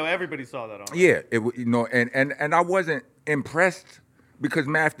because Yeah, everybody saw that on. yeah, and I wasn't impressed because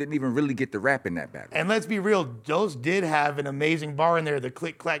Math didn't even really get to rap in that battle. And let's be real, Dose did have an amazing bar in there. The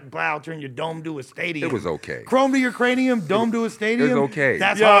click, clack, blow, turn your dome to a stadium. It was okay. Chrome to your cranium, dome to a stadium. okay.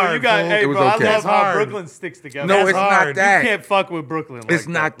 That's Yo, hard. you got, fool. hey, It was bro, okay. I love That's how hard. Brooklyn sticks together. No, That's it's hard. not that. You can't fuck with Brooklyn. It's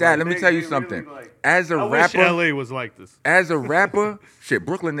like not bro. that. Let me They- tell you they something. really, like- As a I wish rapper, LA was like this. as a rapper, shit,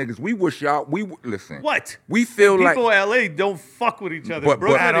 Brooklyn niggas, we wish y'all. Listen. What? We feel like. People in LA don't fuck with each other. But-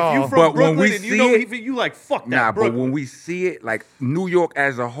 Brooklyn, at if all. you But from when Brooklyn we and you see know it- you like fuck that. Nah, Brooklyn. but when we see it, like New York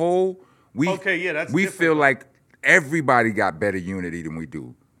as a whole, we that's we different, feel though. like everybody got better unity than we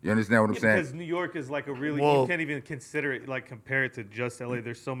do. You understand what I'm saying? Because New York is like a really Well- you can't even consider it like compare it to just LA.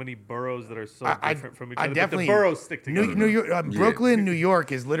 There's so many boroughs that are so I different from each I other. definitely but the boroughs stick together. New York, Yeah. Brooklyn, New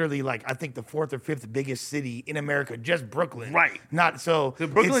York is literally like I think the 4th or 5th biggest city in America. Just Brooklyn, Right. Not so. So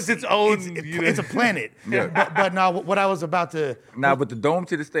Brooklyn's its own It's a planet. Yeah. But now what I was about to Now, but the dome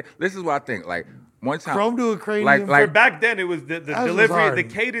to the state. This is what I think. Like one time, Chrome to a cranium. Like, For like back then, it was the was delivery, hard. the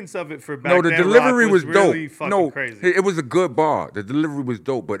cadence of it for back no, the then. delivery Rock was really dope. fucking No, crazy. it was a good bar. The delivery was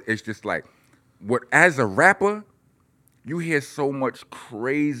dope, but it's just like, what as a rapper, you hear so much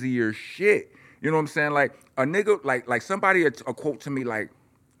crazier shit. You know what I'm saying? Like a nigga, like somebody a quote to me. Like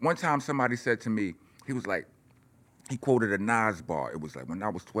one time, somebody said to me, he was like, he quoted a Nas bar. It was like, when I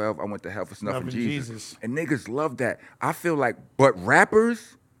was 12, I went to hell for snuffing Snuffing Jesus. Jesus. And niggas love that. I feel like, but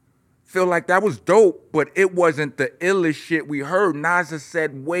rappers feel like that was dope, but it wasn't the illest shit we heard. Nas has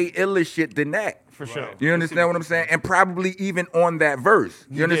said way iller shit than that. for sure. You understand what I'm saying? And probably even on that verse.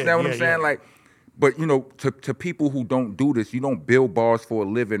 You You understand did, what I'm yeah, saying? yeah. Like, but to people who don't do this, you don't build bars for a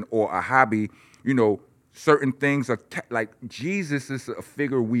living or a hobby. Certain things are like Jesus is a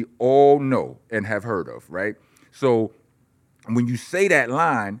figure we all know and have heard of, right? So when you say that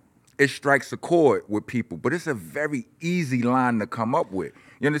line, it strikes a chord with people, but it's a very easy line to come up with.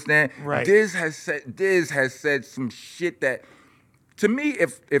 You understand? Right. Diz has said some shit that, to me,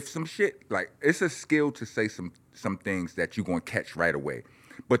 if some shit, like, it's a skill to say some some things that you're gonna catch right away.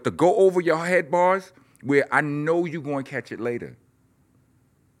 But to go over your head bars where I know you're gonna catch it later.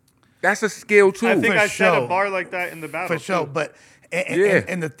 That's a skill too. I think For I set sure. a bar like that in the battle. For sure. too. But Yeah.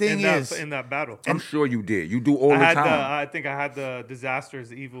 and the thing is, in that battle. I'm sure you did. You do all the time. I think I had the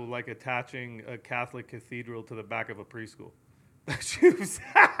Disaster's Evil, like attaching a Catholic cathedral to the back of a preschool.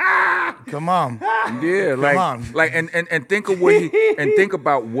 come on. Yeah, on. and think of what and think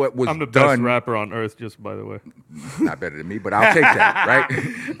about what was I'm the done. best rapper on earth, just by the way. Not better than me, but I'll take that,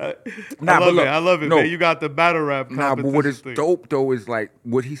 right? I love it, man. You got the battle rap. Nah, but what is thing. dope though is like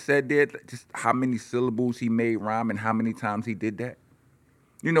what he said there, just how many syllables he made rhyme and how many times he did that.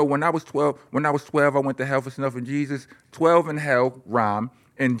 You know, when I was 12, I went to hell for snuffing Jesus. 12 in hell rhyme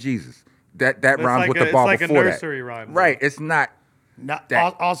and Jesus. That rhymes like with a- the bar it's like a before nursery that. rhyme, Right. It's not.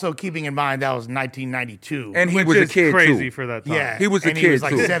 Also keeping in mind that was 1992. And he Which was a is kid crazy too. for that time. yeah, He was a and kid he was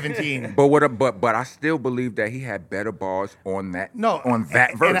like too. 17. But I still believe that he had better bars on that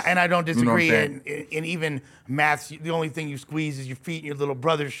verse. And I don't You know what I'm disagree. saying? And even maths, the only thing you squeeze is your feet and your little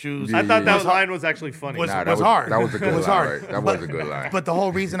brother's shoes. I thought that Was- line was actually funny. was, Nah, was hard. That was a good It was line. hard. Right? That was a good line. But the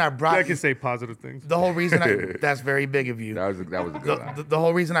whole reason I brought I can say positive things. the whole reason that's very big of you. That was a good line. The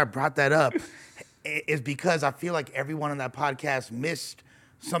whole reason I brought that up is because I feel like everyone on that podcast missed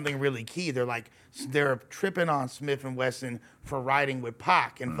something really key. They're tripping on Smith and Wesson for riding with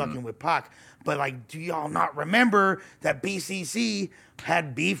Pac and fucking with Pac. But like, do y'all not remember that BCC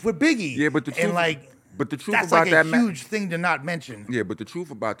had beef with Biggie? Yeah, but the truth, but the truth that's about like that a huge thing to not mention. Yeah, but the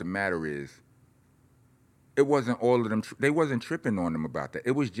truth about the matter is, it wasn't all of them. They wasn't tripping on them about that.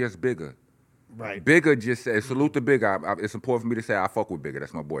 It was just Bigger. Right. Bigger just said, salute to Bigger. It's important for me to say I fuck with Bigger.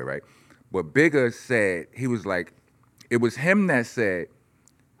 That's my boy, right? But Bigger said, he was like, it was him that said,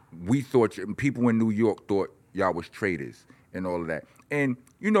 we thought, people in New York thought y'all was traitors and all of that. And,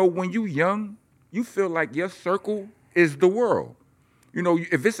 you know, when you young, you feel like your circle is the world. You know,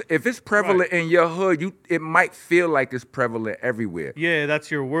 if it's prevalent in your hood, it might feel like it's prevalent everywhere. Yeah, that's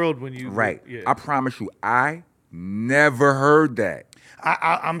your world when you. Right. Yeah. I promise you, I never heard that.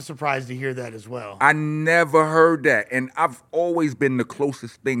 I'm surprised to hear that as well. I never heard that. And I've always been the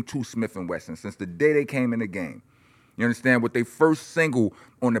closest thing to Smith & Wesson since the day they came in the game. You understand? With their first single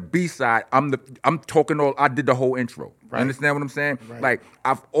on the B-side, I did the whole intro. Right. You understand what I'm saying? Right. Like,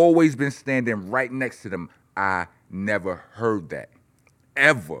 I've always been standing right next to them. I never heard that.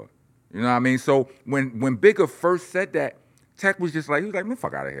 Ever. You know what I mean? So when Bigger first said that, Tech was just like, he was like, man,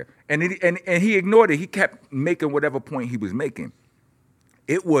 fuck out of here. And he ignored it. He kept making whatever point he was making.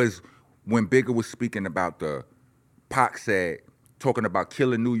 It was when Bigger was speaking about the Pac said, talking about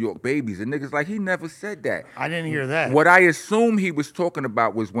killing New York babies. And niggas like, he never said that. I didn't hear that. What I assume he was talking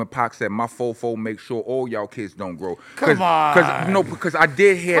about was when Pac said, my fofo make sure all y'all kids don't grow. Come on. Because I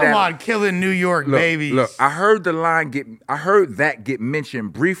did hear that. Come on, killing New York babies. Look, I heard that get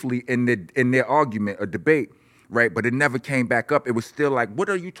mentioned briefly in their argument, a debate, right? But it never came back up. It was still like, what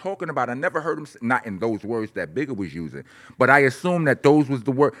are you talking about? I never heard him say, not in those words that Bigger was using, but I assume that those was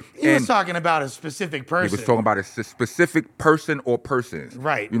the word. He was talking about a specific person. He was talking about a specific person or persons.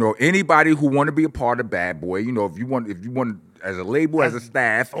 Right. You know, anybody who want to be a part of Bad Boy, you know, if you want as a label, as a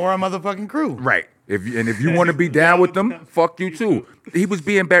staff. Or a motherfucking crew. Right. If you want to be down with them, fuck you too. He was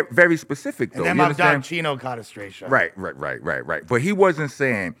being very specific though. And then you my dog understand? Chino caught a straight shot. Right. But he wasn't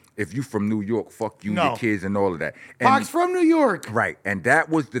saying, if you from New York, fuck you, your kids and all of that. And, Pac's from New York. Right. And that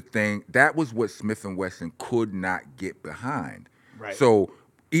was the thing. That was what Smith & Wesson could not get behind. Right. So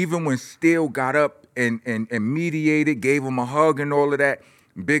even when Steele got up and mediated, gave him a hug and all of that,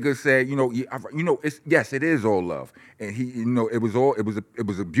 Bigger said, it is all love. And he, it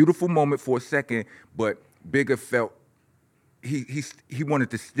was a beautiful moment for a second, but Bigger felt he wanted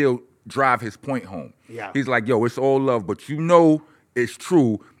to still drive his point home. Yeah. He's like, yo, it's all love, but it's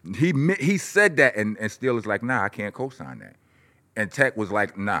true. He said that, and Steele is like, nah, I can't co-sign that. And Tech was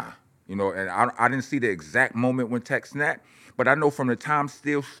like, nah. And I didn't see the exact moment when Tech snapped, but I know from the time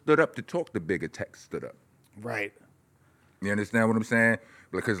Steele stood up to talk to Bigger, Tech stood up. Right. You understand what I'm saying?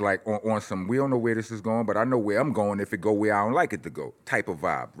 Because like on some, we don't know where this is going, but I know where I'm going if it go where I don't like it to go type of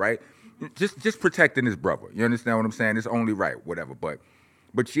vibe, right? Just protecting his brother. You understand what I'm saying? It's only right, whatever.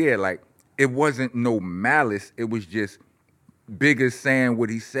 But yeah, like it wasn't no malice. It was just Bigger saying what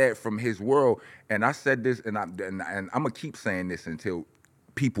he said from his world. And I said this, and I'm gonna keep saying this until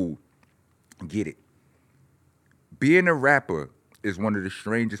people get it. Being a rapper is one of the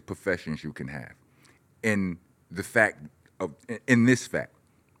strangest professions you can have. In this fact,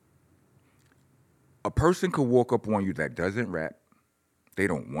 a person could walk up on you that doesn't rap. They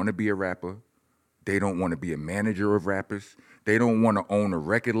don't want to be a rapper. They don't want to be a manager of rappers. They don't want to own a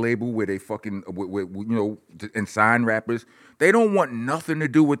record label where they fucking, and sign rappers. They don't want nothing to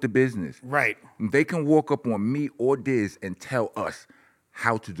do with the business. Right. They can walk up on me or Diz and tell us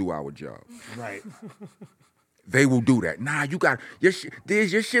how to do our job. Right. They will do that. Nah, you got your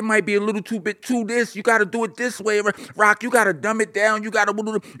shit might be a little too bit too this. You got to do it this way, Rock. You got to dumb it down. You got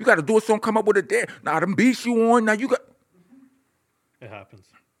to do a song, come up with it there. Nah, them beats you on. Now you got. It happens.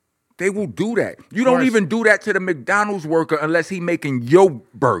 They will do that. You don't even do that to the McDonald's worker unless he making your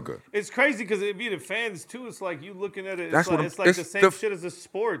burger. It's crazy because it be the fans too. It's like you looking at it. It's like the same shit as the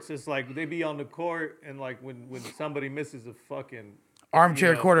sports. It's like they be on the court and like when somebody misses a fucking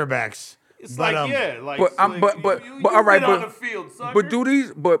armchair quarterbacks. It's but, like yeah, like but all right, on the field, sucker. But do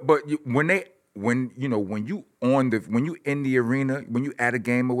these when you in the arena, when you at a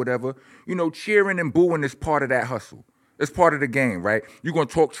game or whatever, cheering and booing is part of that hustle. It's part of the game, right? You're gonna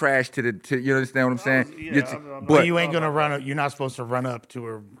talk trash to you understand what I'm saying? But you ain't gonna run up. You're not supposed to run up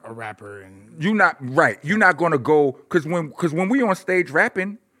to a rapper and. You're not right. You're not gonna go because when we on stage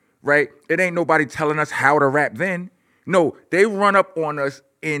rapping, right? It ain't nobody telling us how to rap. Then no, they run up on us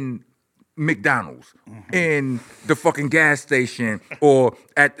in McDonald's, in the fucking gas station, or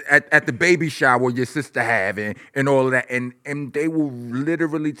at the baby shower your sister having, and all of that, and they will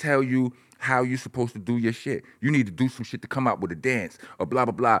literally tell you how you supposed to do your shit. You need to do some shit to come out with a dance, or blah,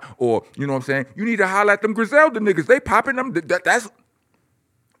 blah, blah. Or, you know what I'm saying? You need to holler at them Griselda niggas. They popping them. That's...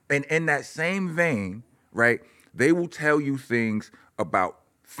 And in that same vein, right, they will tell you things about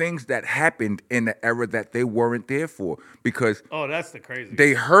things that happened in the era that they weren't there for. Because... Oh, that's the crazy.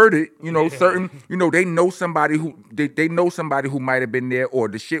 They heard it, certain... they know somebody who... They know somebody who might have been there, or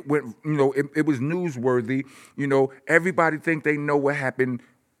the shit went... it was newsworthy. Everybody think they know what happened...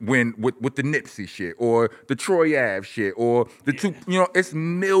 When with the Nipsey shit or the Troy Ave shit or the two, it's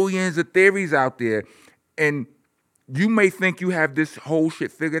millions of theories out there, and you may think you have this whole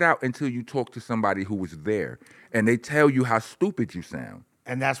shit figured out until you talk to somebody who was there, and they tell you how stupid you sound.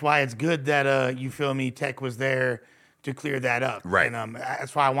 And that's why it's good that you feel me, Tech was there to clear that up. Right. And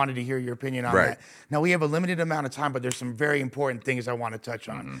that's why I wanted to hear your opinion on that. Now we have a limited amount of time, but there's some very important things I want to touch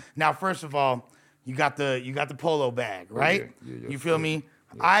on. Mm-hmm. Now, first of all, you got the polo bag, right? Yeah, you feel me?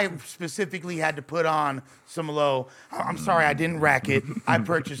 I specifically had to put on some low. I'm sorry I didn't rack it. I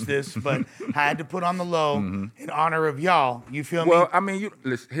purchased this, but I had to put on the low in honor of y'all. You feel me? Well, I mean,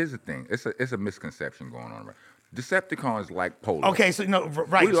 listen, here's the thing. It's a misconception going on, right? Decepticons like polo. Okay, so no,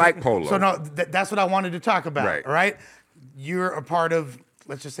 right. We like polo. So no, that's what I wanted to talk about. Right. All right. You're a part of,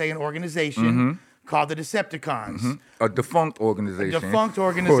 let's just say, an organization called the Decepticons. A defunct organization.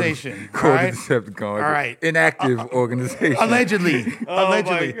 Called the Decepticons. All right. Inactive organization. Allegedly.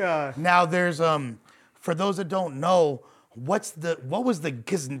 My God. Now there's for those that don't know,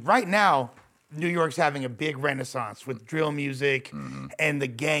 because right now New York's having a big renaissance with drill music, and the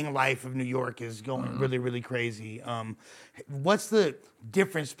gang life of New York is going really, really crazy. What's the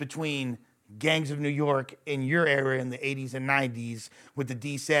difference between gangs of New York in your era in the 80s and 90s with the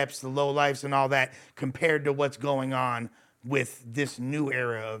Deceps, the Low Lifes, and all that, compared to what's going on with this new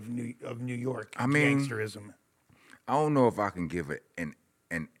era of New York gangsterism? I don't know if I can give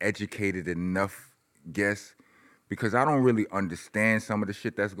an educated enough guess, because I don't really understand some of the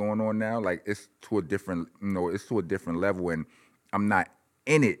shit that's going on now. Like, it's to a different level, and I'm not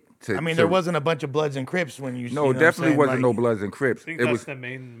in it. There wasn't a bunch of Bloods and Crips when you. No, definitely wasn't no Bloods and Crips. I think that's the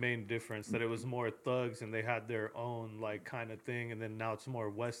main difference. That it was more thugs and they had their own like kind of thing, and then now it's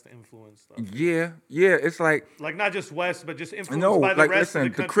more West influenced stuff. Yeah, it's like not just West, but just influenced by the rest of the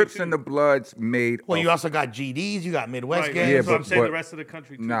country. The Crips and the Bloods made. Well, you also got GDs, you got Midwest gangs. Yeah, but I'm saying the rest of the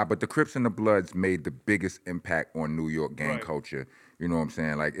country too. Nah, but the Crips and the Bloods made the biggest impact on New York gang culture. You know what I'm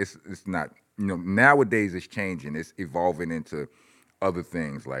saying? Like it's not. Nowadays it's changing. It's evolving into other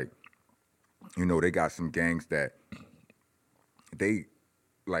things like. They got some gangs that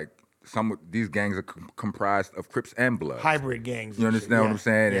some of these gangs are comprised of Crips and Bloods. Hybrid gangs. You understand what I'm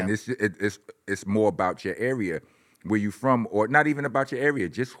saying? Yeah. And it's more about your area, where you from, or not even about your area,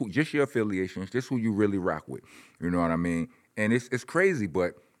 just your affiliations, just who you really rock with. You know what I mean? And it's crazy,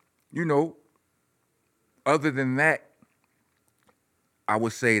 but other than that, I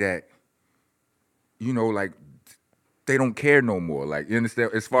would say that they don't care no more. Like, you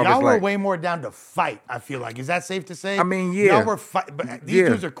understand? As far y'all as were way more down to fight, I feel like. Is that safe to say? I mean, yeah. Y'all were but these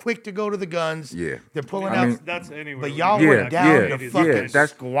dudes are quick to go to the guns. Yeah. They're pulling out. That's anywhere. But y'all were down to fucking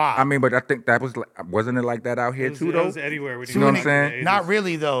squad. I mean, but I think that wasn't it like that out here too, though? It was anywhere. You know what I'm saying? Not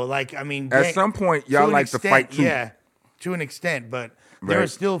really, though. Like, I mean. At some point, y'all like to fight too. Yeah, to an extent. But There Right. are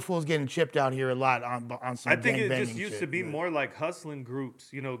still fools getting chipped out here a lot on some I think it gangbanging just used shit, to be but- more like hustling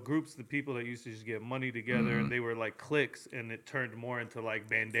groups, groups of people that used to just get money together and they were like cliques, and it turned more into like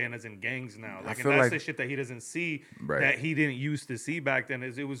bandanas and gangs now. Like, and feel that's like- the shit that he doesn't see Right. that he didn't used to see back then.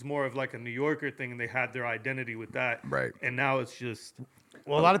 Is it was more of like a New Yorker thing, and they had their identity with that. Right. And now it's just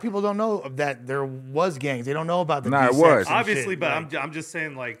Well, a lot of people don't know that there was gangs. They don't know about the Nah, it D-sets was. and obviously, shit, but like- I'm just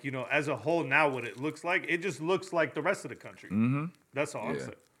saying, like, as a whole, now what it looks like, it just looks like the rest of the country. Mm-hmm. That's all I'm Yeah.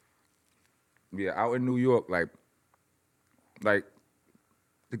 saying. Yeah, out in New York, like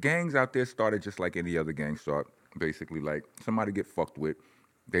the gangs out there started just like any other gang start. Basically, like somebody get fucked with,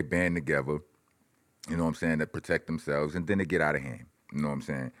 they band together. You know what I'm saying? To protect themselves, and then they get out of hand. You know what I'm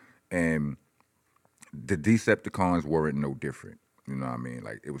saying? And the Decepticons weren't no different. You know what I mean?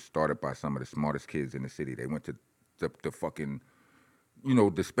 Like it was started by some of the smartest kids in the city. They went to the fucking,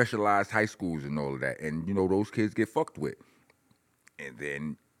 the specialized high schools and all of that, and those kids get fucked with, and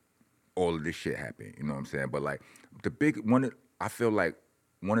then all of this shit happened. You know what I'm saying? But like I feel like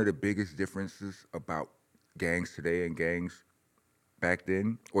one of the biggest differences about gangs today and gangs back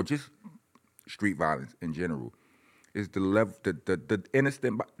then, or just street violence in general, is the level, the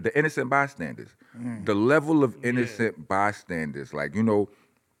innocent bystanders, the level of innocent bystanders. Like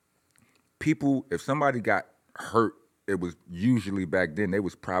people, if somebody got hurt, it was usually back then they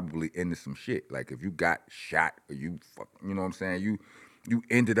was probably into some shit. Like if you got shot or you know what I'm saying, you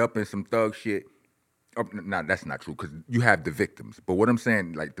ended up in some thug shit. No, that's not true because you have the victims. But what I'm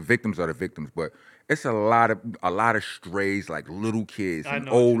saying, like the victims are the victims, but it's a lot of strays, like little kids I and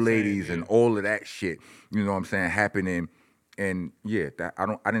know what old you're saying, ladies yeah. and all of that shit. You know what I'm saying, happening. And yeah, that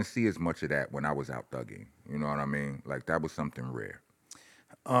I didn't see as much of that when I was out thugging. You know what I mean? Like that was something rare.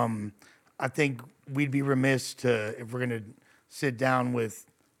 I think we'd be remiss if we're gonna sit down with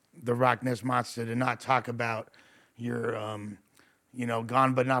the Rock Ness Monster to not talk about your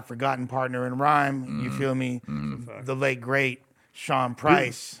gone but not forgotten partner in rhyme. You feel me? The late great Sean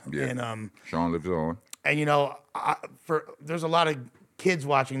Price. Yeah. And Sean lives on. and there's a lot of kids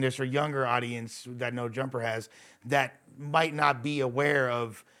watching this or younger audience that No Jumper has that might not be aware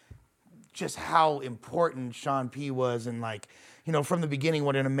of just how important Sean P was, and from the beginning,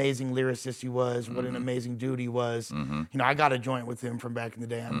 what an amazing lyricist he was, what an amazing dude he was. I got a joint with him from back in the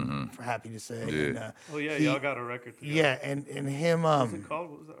day. I'm happy to say. Yeah. And, Y'all got a record together. yeah, and him. What's it called?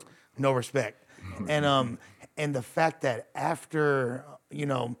 What was that record? No Respect. And the fact that after,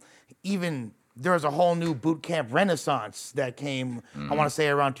 even there was a whole new boot camp renaissance that came, I want to say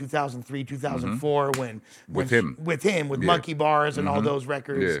around 2003, 2004 when With Monkey Bars and all those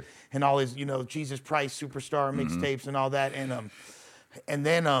records Yeah. and all his, Jesus Price Superstar mixtapes and all that. And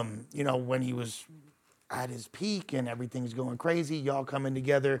then when he was at his peak and everything's going crazy, y'all coming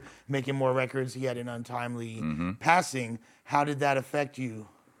together, making more records. He had an untimely passing. How did that affect you?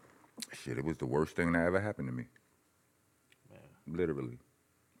 Shit, it was the worst thing that ever happened to me. Literally.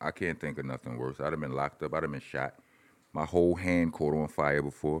 I can't think of nothing worse. I'd have been locked up. I'd have been shot. My whole hand caught on fire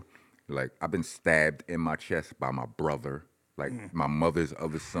before. Like, I've been stabbed in my chest by my brother, like my mother's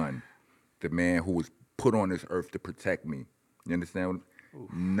other son, the man who was put on this earth to protect me. You understand?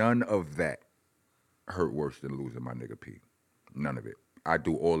 None of that hurt worse than losing my nigga P. None of it. I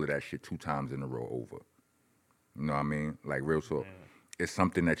do all of that shit 2 times in a row over. You know what I mean? Like, real talk. It's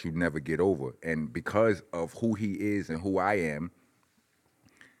something that you never get over. And because of who he is and who I am,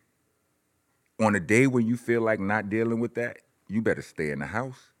 on a day when you feel like not dealing with that, you better stay in the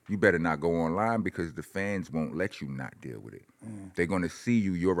house. You better not go online because the fans won't let you not deal with it. They're going to see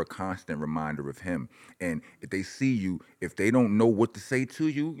you. You're a constant reminder of him. And if they see you, if they don't know what to say to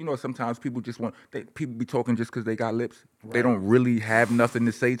you, sometimes people just people be talking just because they got lips. Right. They don't really have nothing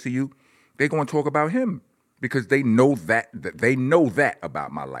to say to you. They're going to talk about him because they know that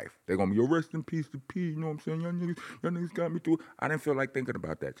about my life. They're going to be, rest in peace to P, you know what I'm saying? Y'all niggas got me through. I didn't feel like thinking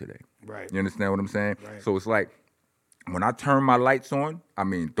about that today. Right. You understand what I'm saying? Right. So it's like, when I turn my lights on,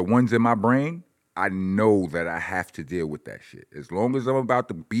 the ones in my brain, I know that I have to deal with that shit. As long as I'm about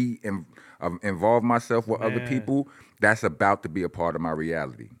to involve myself with other people, that's about to be a part of my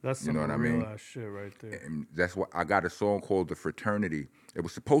reality. That's some real ass shit right there. And that's what I got a song called The Fraternity. It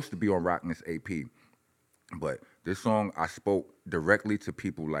was supposed to be on Rock Ness AP, but this song I spoke directly to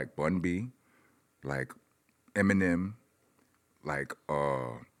people like Bun B, like Eminem, like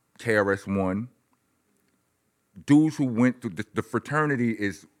KRS-One. Dudes who went through the fraternity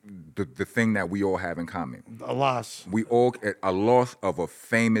is the thing that we all have in common. A loss. We all a loss of a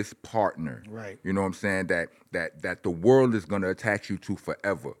famous partner. Right. You know what I'm saying? That the world is gonna attach you to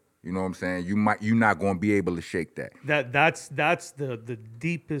forever. You know what I'm saying? You're not going to be able to shake that. That's the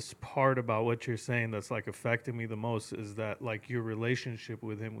deepest part about what you're saying that's like affecting me the most is that like your relationship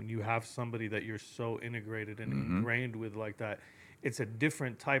with him, when you have somebody that you're so integrated and ingrained with like that, it's a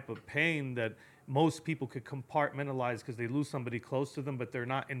different type of pain that most people could compartmentalize because they lose somebody close to them, but they're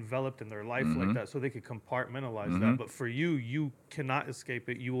not enveloped in their life like that, so they could compartmentalize that. But for you, you cannot escape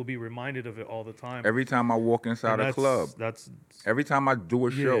it. You will be reminded of it all the time. Every time I walk inside a club, every time I do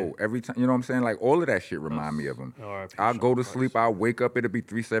a show, every time, you know what I'm saying? Like all of that shit remind me of him. I'll go to sleep, I'll wake up, it'll be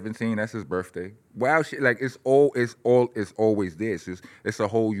 3/17, that's his birthday. Wow, shit, like it's always there. It's a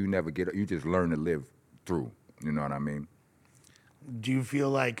hole you never get, you just learn to live through. You know what I mean? Do you feel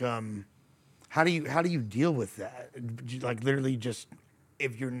like how do you deal with that? Like literally just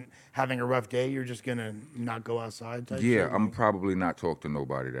if you're having a rough day, you're just gonna not go outside type Yeah, shit? I'm probably not talk to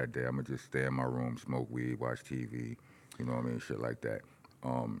nobody that day. I'm gonna just stay in my room, smoke weed, watch TV, you know what I mean, shit like that.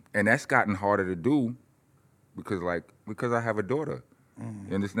 And that's gotten harder to do because I have a daughter.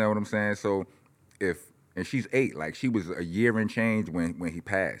 You understand what I'm saying? So and she's 8, like she was a year and change when he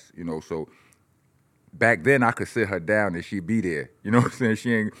passed, you know, so back then I could sit her down and she'd be there. You know what I'm saying?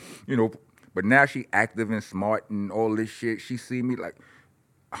 She ain't, you know, but now she active and smart and all this shit. She see me like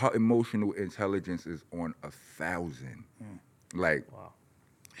her emotional intelligence is on 1,000. Like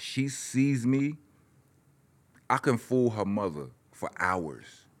she sees me. I can fool her mother for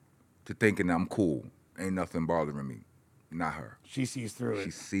hours to thinking I'm cool. Ain't nothing bothering me. Not her. She sees through it.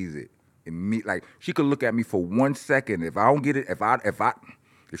 She sees it. Like she could look at me for 1 second. If I don't get it,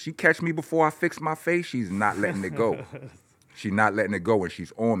 if she catch me before I fix my face, she's not letting it go. She's not letting it go, and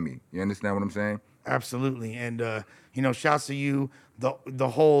she's on me. You understand what I'm saying? Absolutely. And, you know, shouts to you, the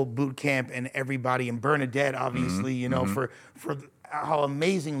whole boot camp and everybody, and Bernadette, obviously, you know, for how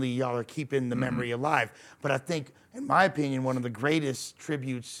amazingly y'all are keeping the memory alive. But I think, in my opinion, one of the greatest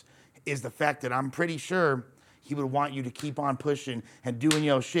tributes is the fact that I'm pretty sure he would want you to keep on pushing and doing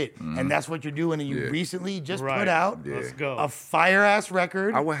your shit. And that's what you're doing. And you recently just put out a fire-ass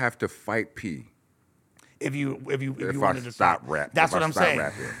record. I would have to fight P. If you If wanted I to stop rap. That's what I'm saying.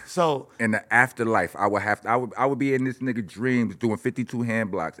 Rapping. So in the afterlife, I would be in this nigga dreams doing 52 hand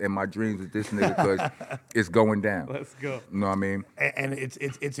blocks, and my dreams with this nigga because it's going down. Let's go. You know what I mean? and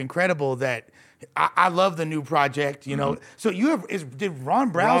it's incredible that I love the new project. You know, so did Ron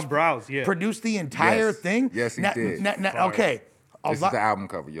Browse produce the entire thing? Yes, he did. Okay, This is the album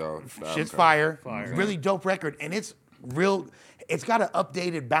cover, y'all. Shit's fire. Really dope record, and it's real. It's got an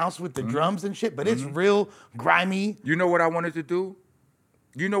updated bounce with the drums and shit, but it's real grimy. You know what I wanted to do?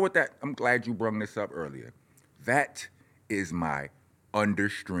 You know what I'm glad you brung this up earlier. That is my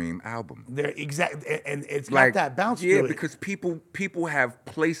understream album. And it's got that bounce to it. Yeah, because people have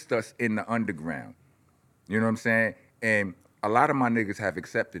placed us in the underground. You know what I'm saying? And a lot of my niggas have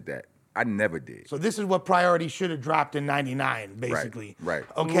accepted that. I never did. So this is what Priority should have dropped in '99, basically. Right.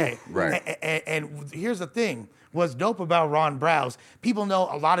 Okay. Right. And here's the thing. What's dope about Ron Browse, a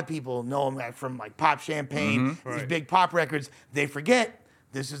lot of people know him from like Pop Champagne, these big pop records. They forget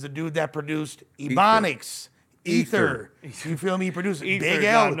this is the dude that produced Ebonics, Ether. You feel me? He produced Ether, Big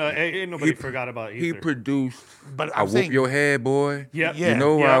L. No, ain't nobody forgot about Ether. He produced But I Whoop Your Head, Boy. Yep. You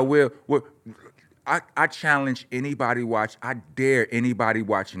know Yeah. I will. I challenge anybody I dare anybody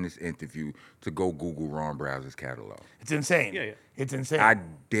watching this interview to go Google Ron Browse's catalog. It's insane. Yeah. It's insane. I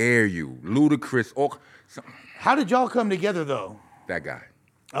dare you. Ludacris. How did y'all come together, though? That guy.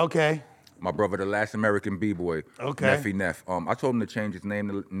 Okay. My brother, the last American B-boy, Okay. Neffy Neff. I told him to change his name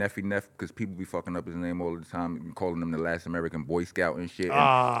to Neffy Neff because people be fucking up his name all the time, calling him the last American Boy Scout and shit.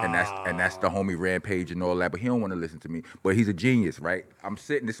 And that's the homie Rampage and all that. But he don't want to listen to me. But he's a genius, right? I'm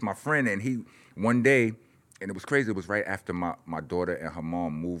sitting, this is my friend, and he one day, and it was crazy. It was right after my daughter and her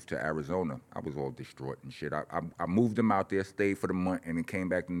mom moved to Arizona. I was all distraught and shit. I moved them out there, stayed for the month, and then came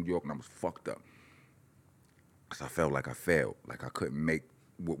back to New York, and I was fucked up. Because I felt like I failed, like I couldn't make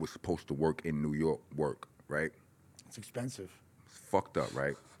what was supposed to work in New York work, right? It's expensive. It's fucked up,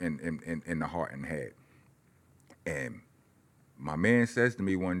 right? In the heart and head. And my man says to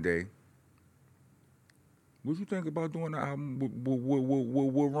me one day, what you think about doing an album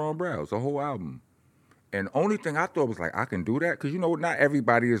with Ron Browse, a whole album? And the only thing I thought was like, I can do that? Because, not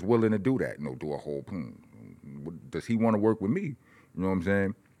everybody is willing to do that, do a whole, does he want to work with me? You know what I'm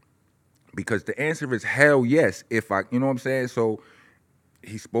saying? Because the answer is hell yes, if I, you know what I'm saying? So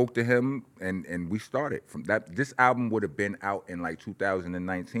he spoke to him and we started from that. This album would have been out in like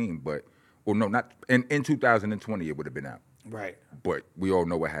 2019, not in 2020 it would have been out. Right. But we all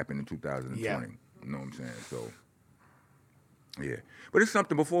know what happened in 2020. Yeah. You know what I'm saying? So, yeah. But it's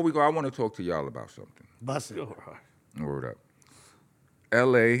something, before we go, I want to talk to y'all about something. Bust it. Go, Rock. Word up.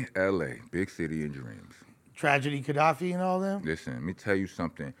 L.A., big city of dreams. Tragedy Gaddafi and all them. Listen, let me tell you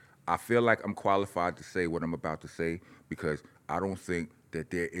something. I feel like I'm qualified to say what I'm about to say because I don't think that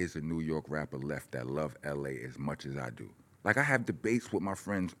there is a New York rapper left that love L.A. as much as I do. Like, I have debates with my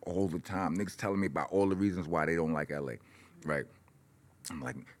friends all the time. Niggas telling me about all the reasons why they don't like L.A., right? I'm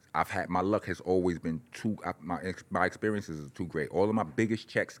like, my luck has always been my experiences are too great. All of my biggest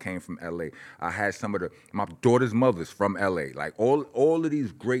checks came from LA. I had my daughter's mothers from LA. Like all of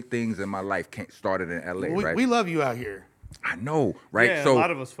these great things in my life started in LA, right? We love you out here. I know, right? Yeah, so a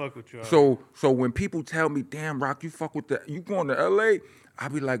lot of us fuck with you. So when people tell me, damn, Rock, you going to LA? I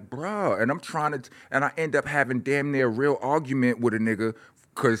be like, bruh, and I'm trying to, and I end up having damn near a real argument with a nigga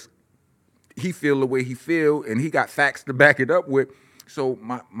because he feel the way he feel and he got facts to back it up with. So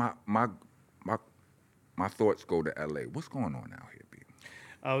my thoughts go to LA. What's going on out here, B?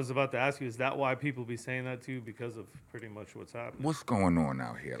 I was about to ask you, is that why people be saying that to you? Because of pretty much what's happening? What's going on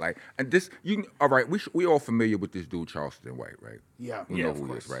out here? Like, and this, all right, we all familiar with this dude, Charleston White, right? Yeah. We know who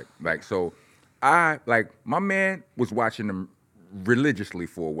he is, right? Like, so my man was watching him religiously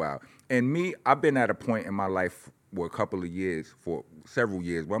for a while. And me, I've been at a point in my life for several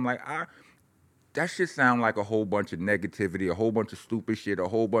years, where I'm like, that shit sound like a whole bunch of negativity, a whole bunch of stupid shit,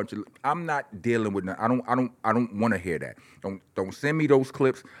 I'm not dealing with that. I don't want to hear that. Don't send me those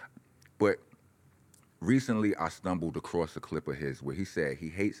clips. But recently I stumbled across a clip of his where he said he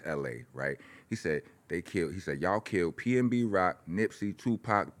hates LA, right? He said y'all killed PNB Rock, Nipsey,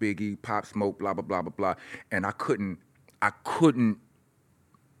 Tupac, Biggie, Pop Smoke, blah blah blah blah blah. And I couldn't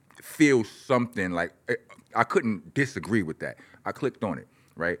feel something like I couldn't disagree with that. I clicked on it,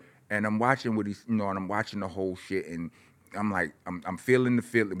 right? And I'm watching and I'm watching the whole shit, and I'm like, I'm feeling the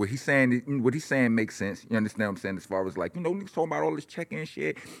feeling. What he's saying makes sense. You understand what I'm saying? As far as like, niggas talking about all this check-in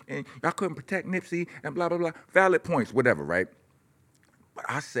shit, and y'all couldn't protect Nipsey, and blah, blah, blah. Valid points, whatever, right? But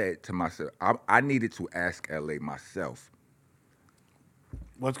I said to myself, I needed to ask LA myself.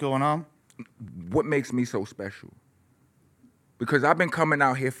 What's going on? What makes me so special? Because I've been coming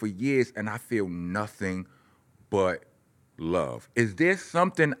out here for years, and I feel nothing but love. Is there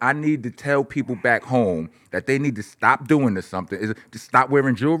something I need to tell people back home that they need to stop doing or something? Is it to stop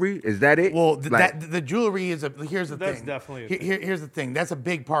wearing jewelry? Is that it? Well, the jewelry is here's the thing. That's definitely here's the thing. That's a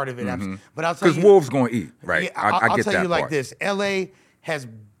big part of it. Mm-hmm. But I'll tell you, because wolves gonna eat, right? Yeah, I get tell that you part. like this. LA has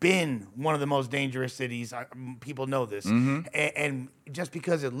been one of the most dangerous cities. People know this, and just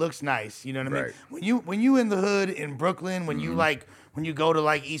because it looks nice, you know what I mean. Right. When you in the hood in Brooklyn, when you go to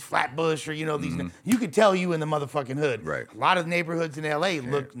like East Flatbush or these, you could tell you in the motherfucking hood. Right. A lot of neighborhoods in LA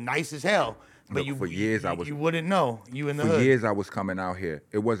look nice as hell, but Look, for years you wouldn't know you in the hood. For years I was coming out here.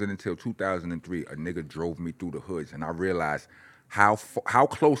 It wasn't until 2003 a nigga drove me through the hoods, and I realized how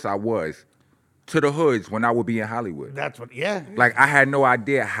close I was to the hoods when I would be in Hollywood. That's what, yeah. Like, I had no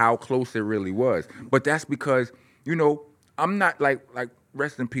idea how close it really was. But that's because, I'm not like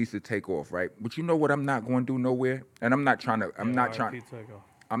rest in peace to Takeoff, right? But you know what I'm not going to do nowhere? And I'm not trying to,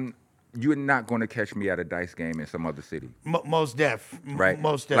 you're not going to catch me at a dice game in some other city. Most def. Right?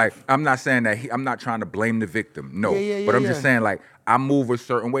 Most def. Like, I'm not saying that I'm not trying to blame the victim. No. Yeah, but I'm just saying, like, I move a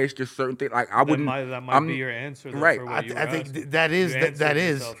certain way. It's just certain things. Like, I wouldn't. That might be your answer. Though, right. For what I think that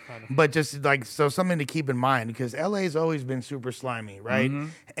is. But just like, so something to keep in mind, because LA's always been super slimy, right?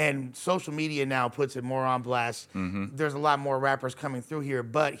 And social media now puts it more on blast. There's a lot more rappers coming through here.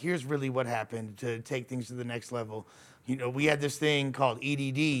 But here's really what happened to take things to the next level. We had this thing called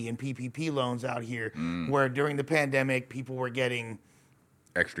EDD and PPP loans out here, where during the pandemic, people were getting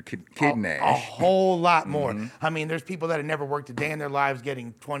extra a whole lot more. I mean, there's people that had never worked a day in their lives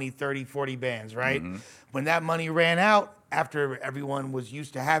getting 20, 30, 40 bands, right? When that money ran out, after everyone was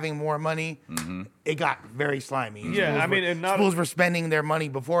used to having more money, it got very slimy. Yeah, Schools were spending their money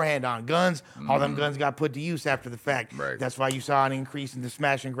beforehand on guns. All them guns got put to use after the fact. Right. That's why you saw an increase in the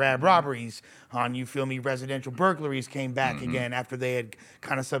smash and grab robberies. Residential burglaries came back again after they had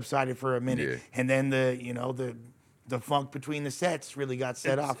kind of subsided for a minute. Yeah. And then the funk between the sets really got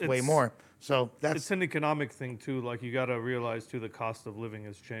set off way more. So it's an economic thing too. Like, you got to realize too, the cost of living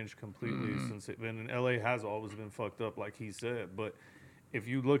has changed completely since and LA has always been fucked up, like he said. But if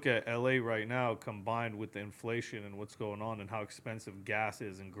you look at LA right now, combined with the inflation and what's going on and how expensive gas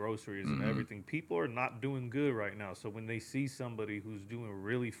is and groceries and everything, people are not doing good right now. So when they see somebody who's doing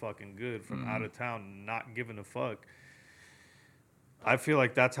really fucking good from out of town, not giving a fuck, I feel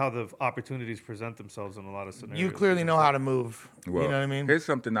like that's how the opportunities present themselves in a lot of scenarios. You clearly know how to move. Well, you know what I mean? Here's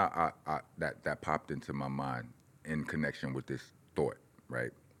something that popped into my mind in connection with this thought, right?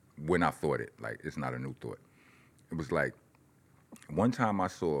 When I thought it, like, it's not a new thought. It was like, one time I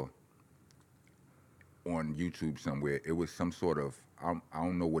saw on YouTube somewhere. It was some sort of I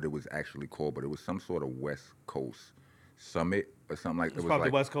don't know what it was actually called, but it was some sort of West Coast summit or something like that. It's probably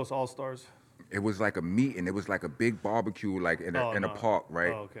the West Coast All Stars. It was like a meeting. It was like a big barbecue, like in a park,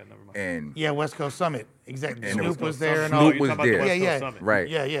 right? Oh, okay, never mind. And Yeah, West Coast Summit. Exactly. And Snoop was there and Snoop all. was You're talking about the there. West Yeah, Coast yeah. Summit. right,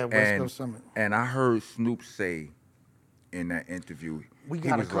 Yeah, West Coast Summit. And I heard Snoop say in that interview, We he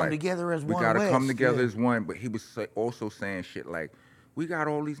gotta was come like, together as we one gotta come West, together yeah. as one. But he was also saying shit like, we got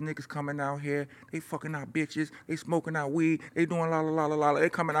all these niggas coming out here. They fucking out bitches. They smoking out weed. They doing la la la la la. They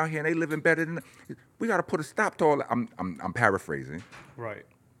coming out here and they living better than. We gotta put a stop to all that. I'm paraphrasing, Right.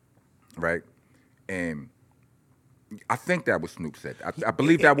 right? And I think that was Snoop said. I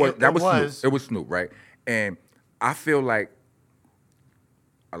believe that was Snoop. It was Snoop, right? And I feel like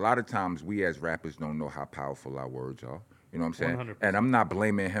a lot of times we as rappers don't know how powerful our words are. You know what I'm saying? 100%. And I'm not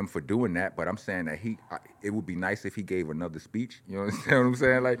blaming him for doing that, but I'm saying that it would be nice if he gave another speech. You understand what I'm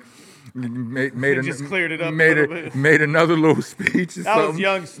saying? Like, made Just cleared it up a made little bit. made another little speech. Or That was something.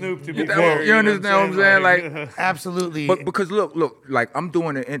 young Snoop to be You fair. you understand what I'm saying? Like, Absolutely. but because look, like I'm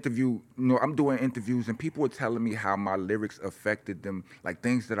doing an interview, I'm doing interviews and people are telling me how my lyrics affected them, like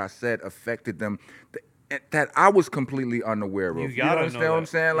things that I said affected them that I was completely unaware of. You You gotta understand know what I'm that.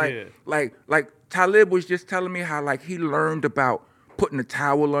 saying? Yeah. Like Talib was just telling me how like he learned about putting a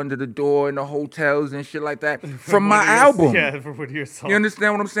towel under the door in the hotels and shit like that from my album. Yeah, from one of your songs. You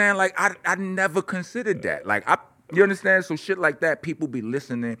understand what I'm saying? Like I never considered that. Like you understand? So shit like that, people be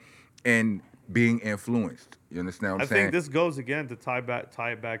listening and being influenced. You understand what I'm I saying? think this goes again to tie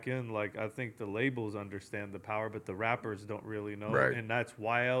it back in. Like I think the labels understand the power, but the rappers don't really know. Right. And that's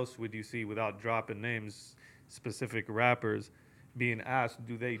why else would you see, without dropping names, specific rappers being asked,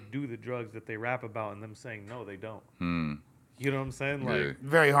 do they do the drugs that they rap about, and them saying no, they don't. You know what I'm saying? Like Yeah.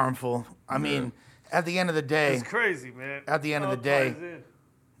 Very harmful. I mean, at the end of the day, it's crazy, man. At the end of the All day, ties in.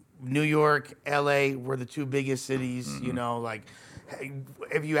 New York, LA were the two biggest cities, you know, like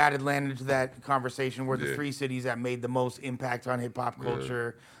if you added Atlanta to that conversation, were the Yeah. three cities that made the most impact on hip hop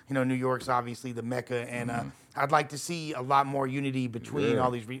culture. You know, New York's obviously the mecca, and I'd like to see a lot more unity between Yeah.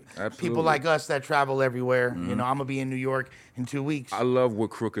 all these Absolutely. people like us that travel everywhere. You know, I'm gonna be in New York in 2 weeks. I love what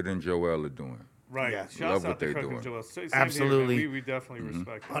Crooked and Joel are doing. Right. Yeah. Shouts Love out what to they Crook and doing. Joel. Same Absolutely. Here, man. We definitely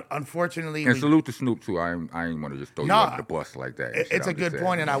respect it. Unfortunately, And we- salute to Snoop too. I ain't want to just throw you Nah, up the bus like that. and shit. It's a I'm just good saying.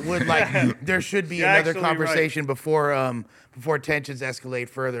 point, and I would like there should be You're another actually right. conversation before tensions escalate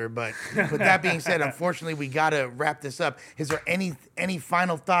further. But with that being said, unfortunately, we gotta wrap this up. Is there any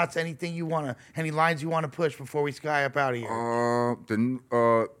final thoughts? Anything you any lines you want to push before we sky up out of here?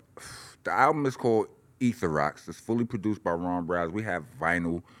 The album is called Ether Rocks. It's fully produced by Ron Browse. We have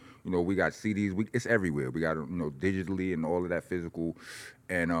vinyl. You know, we got CDs. It's everywhere. We got digitally and all of that physical,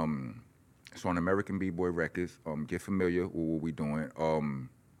 and it's on American B-Boy Records. Get familiar with what we doing.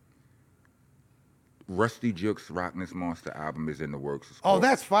 Rusty Jukes Rockness Monster album is in the works. It's Oh, called-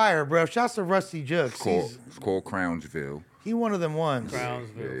 that's fire, bro! Shouts to Rusty Jukes. it's called Crownsville. He one of them ones.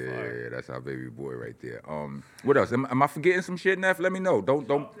 Brownsville fire. Yeah, that's our baby boy right there. What else? Am I forgetting some shit, Neff? Let me know.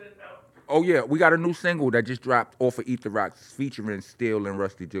 Don't. Oh yeah, we got a new single that just dropped off of Ether Rocks featuring Steel and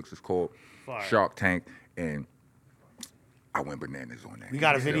Rusty Jukes. It's called Fire. Shark Tank, and I went bananas on that. You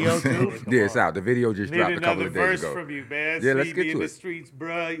got a video too? Yeah, it's out. The video just Need dropped a couple another of days verse ago. from you, man. Yeah, let's See get me in to the it. streets,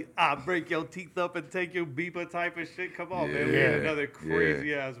 bro. I break your teeth up and take your beeper type of shit. Come on, man. We Yeah. need another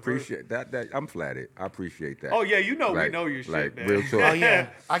crazy ass verse. Appreciate that. I'm flattered. I appreciate that. Oh yeah, you know we Like- know your shit, like, man. real talk. Oh yeah,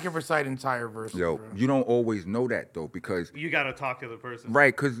 I can recite entire verses. Yo, bro. you don't always know that though, because You gotta talk to the person.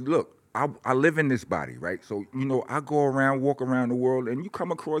 right, because look, I live in this body, right? So, I go around, walk around the world, and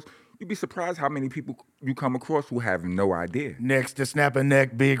you'd be surprised how many people you come across who have no idea. Next to snap a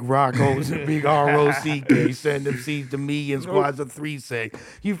neck, big rock hoes, big ROCK. Send them seeds to me and squads of 3 say.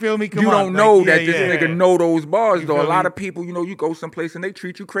 You feel me? Come You on. don't know like, that yeah, this yeah. nigga know those bars, You though. A feel lot me? of people, you go someplace and they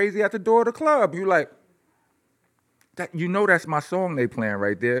treat you crazy at the door of the club. You like, that's my song they playing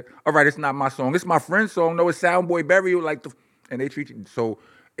right there. All right, it's not my song. It's my friend's song. No, it's Soundboy Berry. And they treat you. So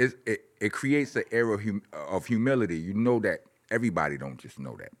it creates an air of humility. You know that everybody don't just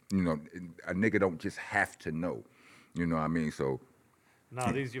know that. A nigga don't just have to know. You know what I mean? So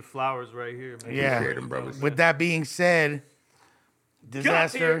Nah, these your flowers right here, man. Yeah. appreciate them, brothers. With that being said, Got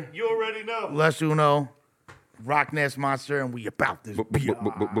Disaster, here. You already know. Les Uno, Rock Nest Monster, and we about this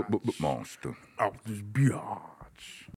biatch. Monster. Out this biatch.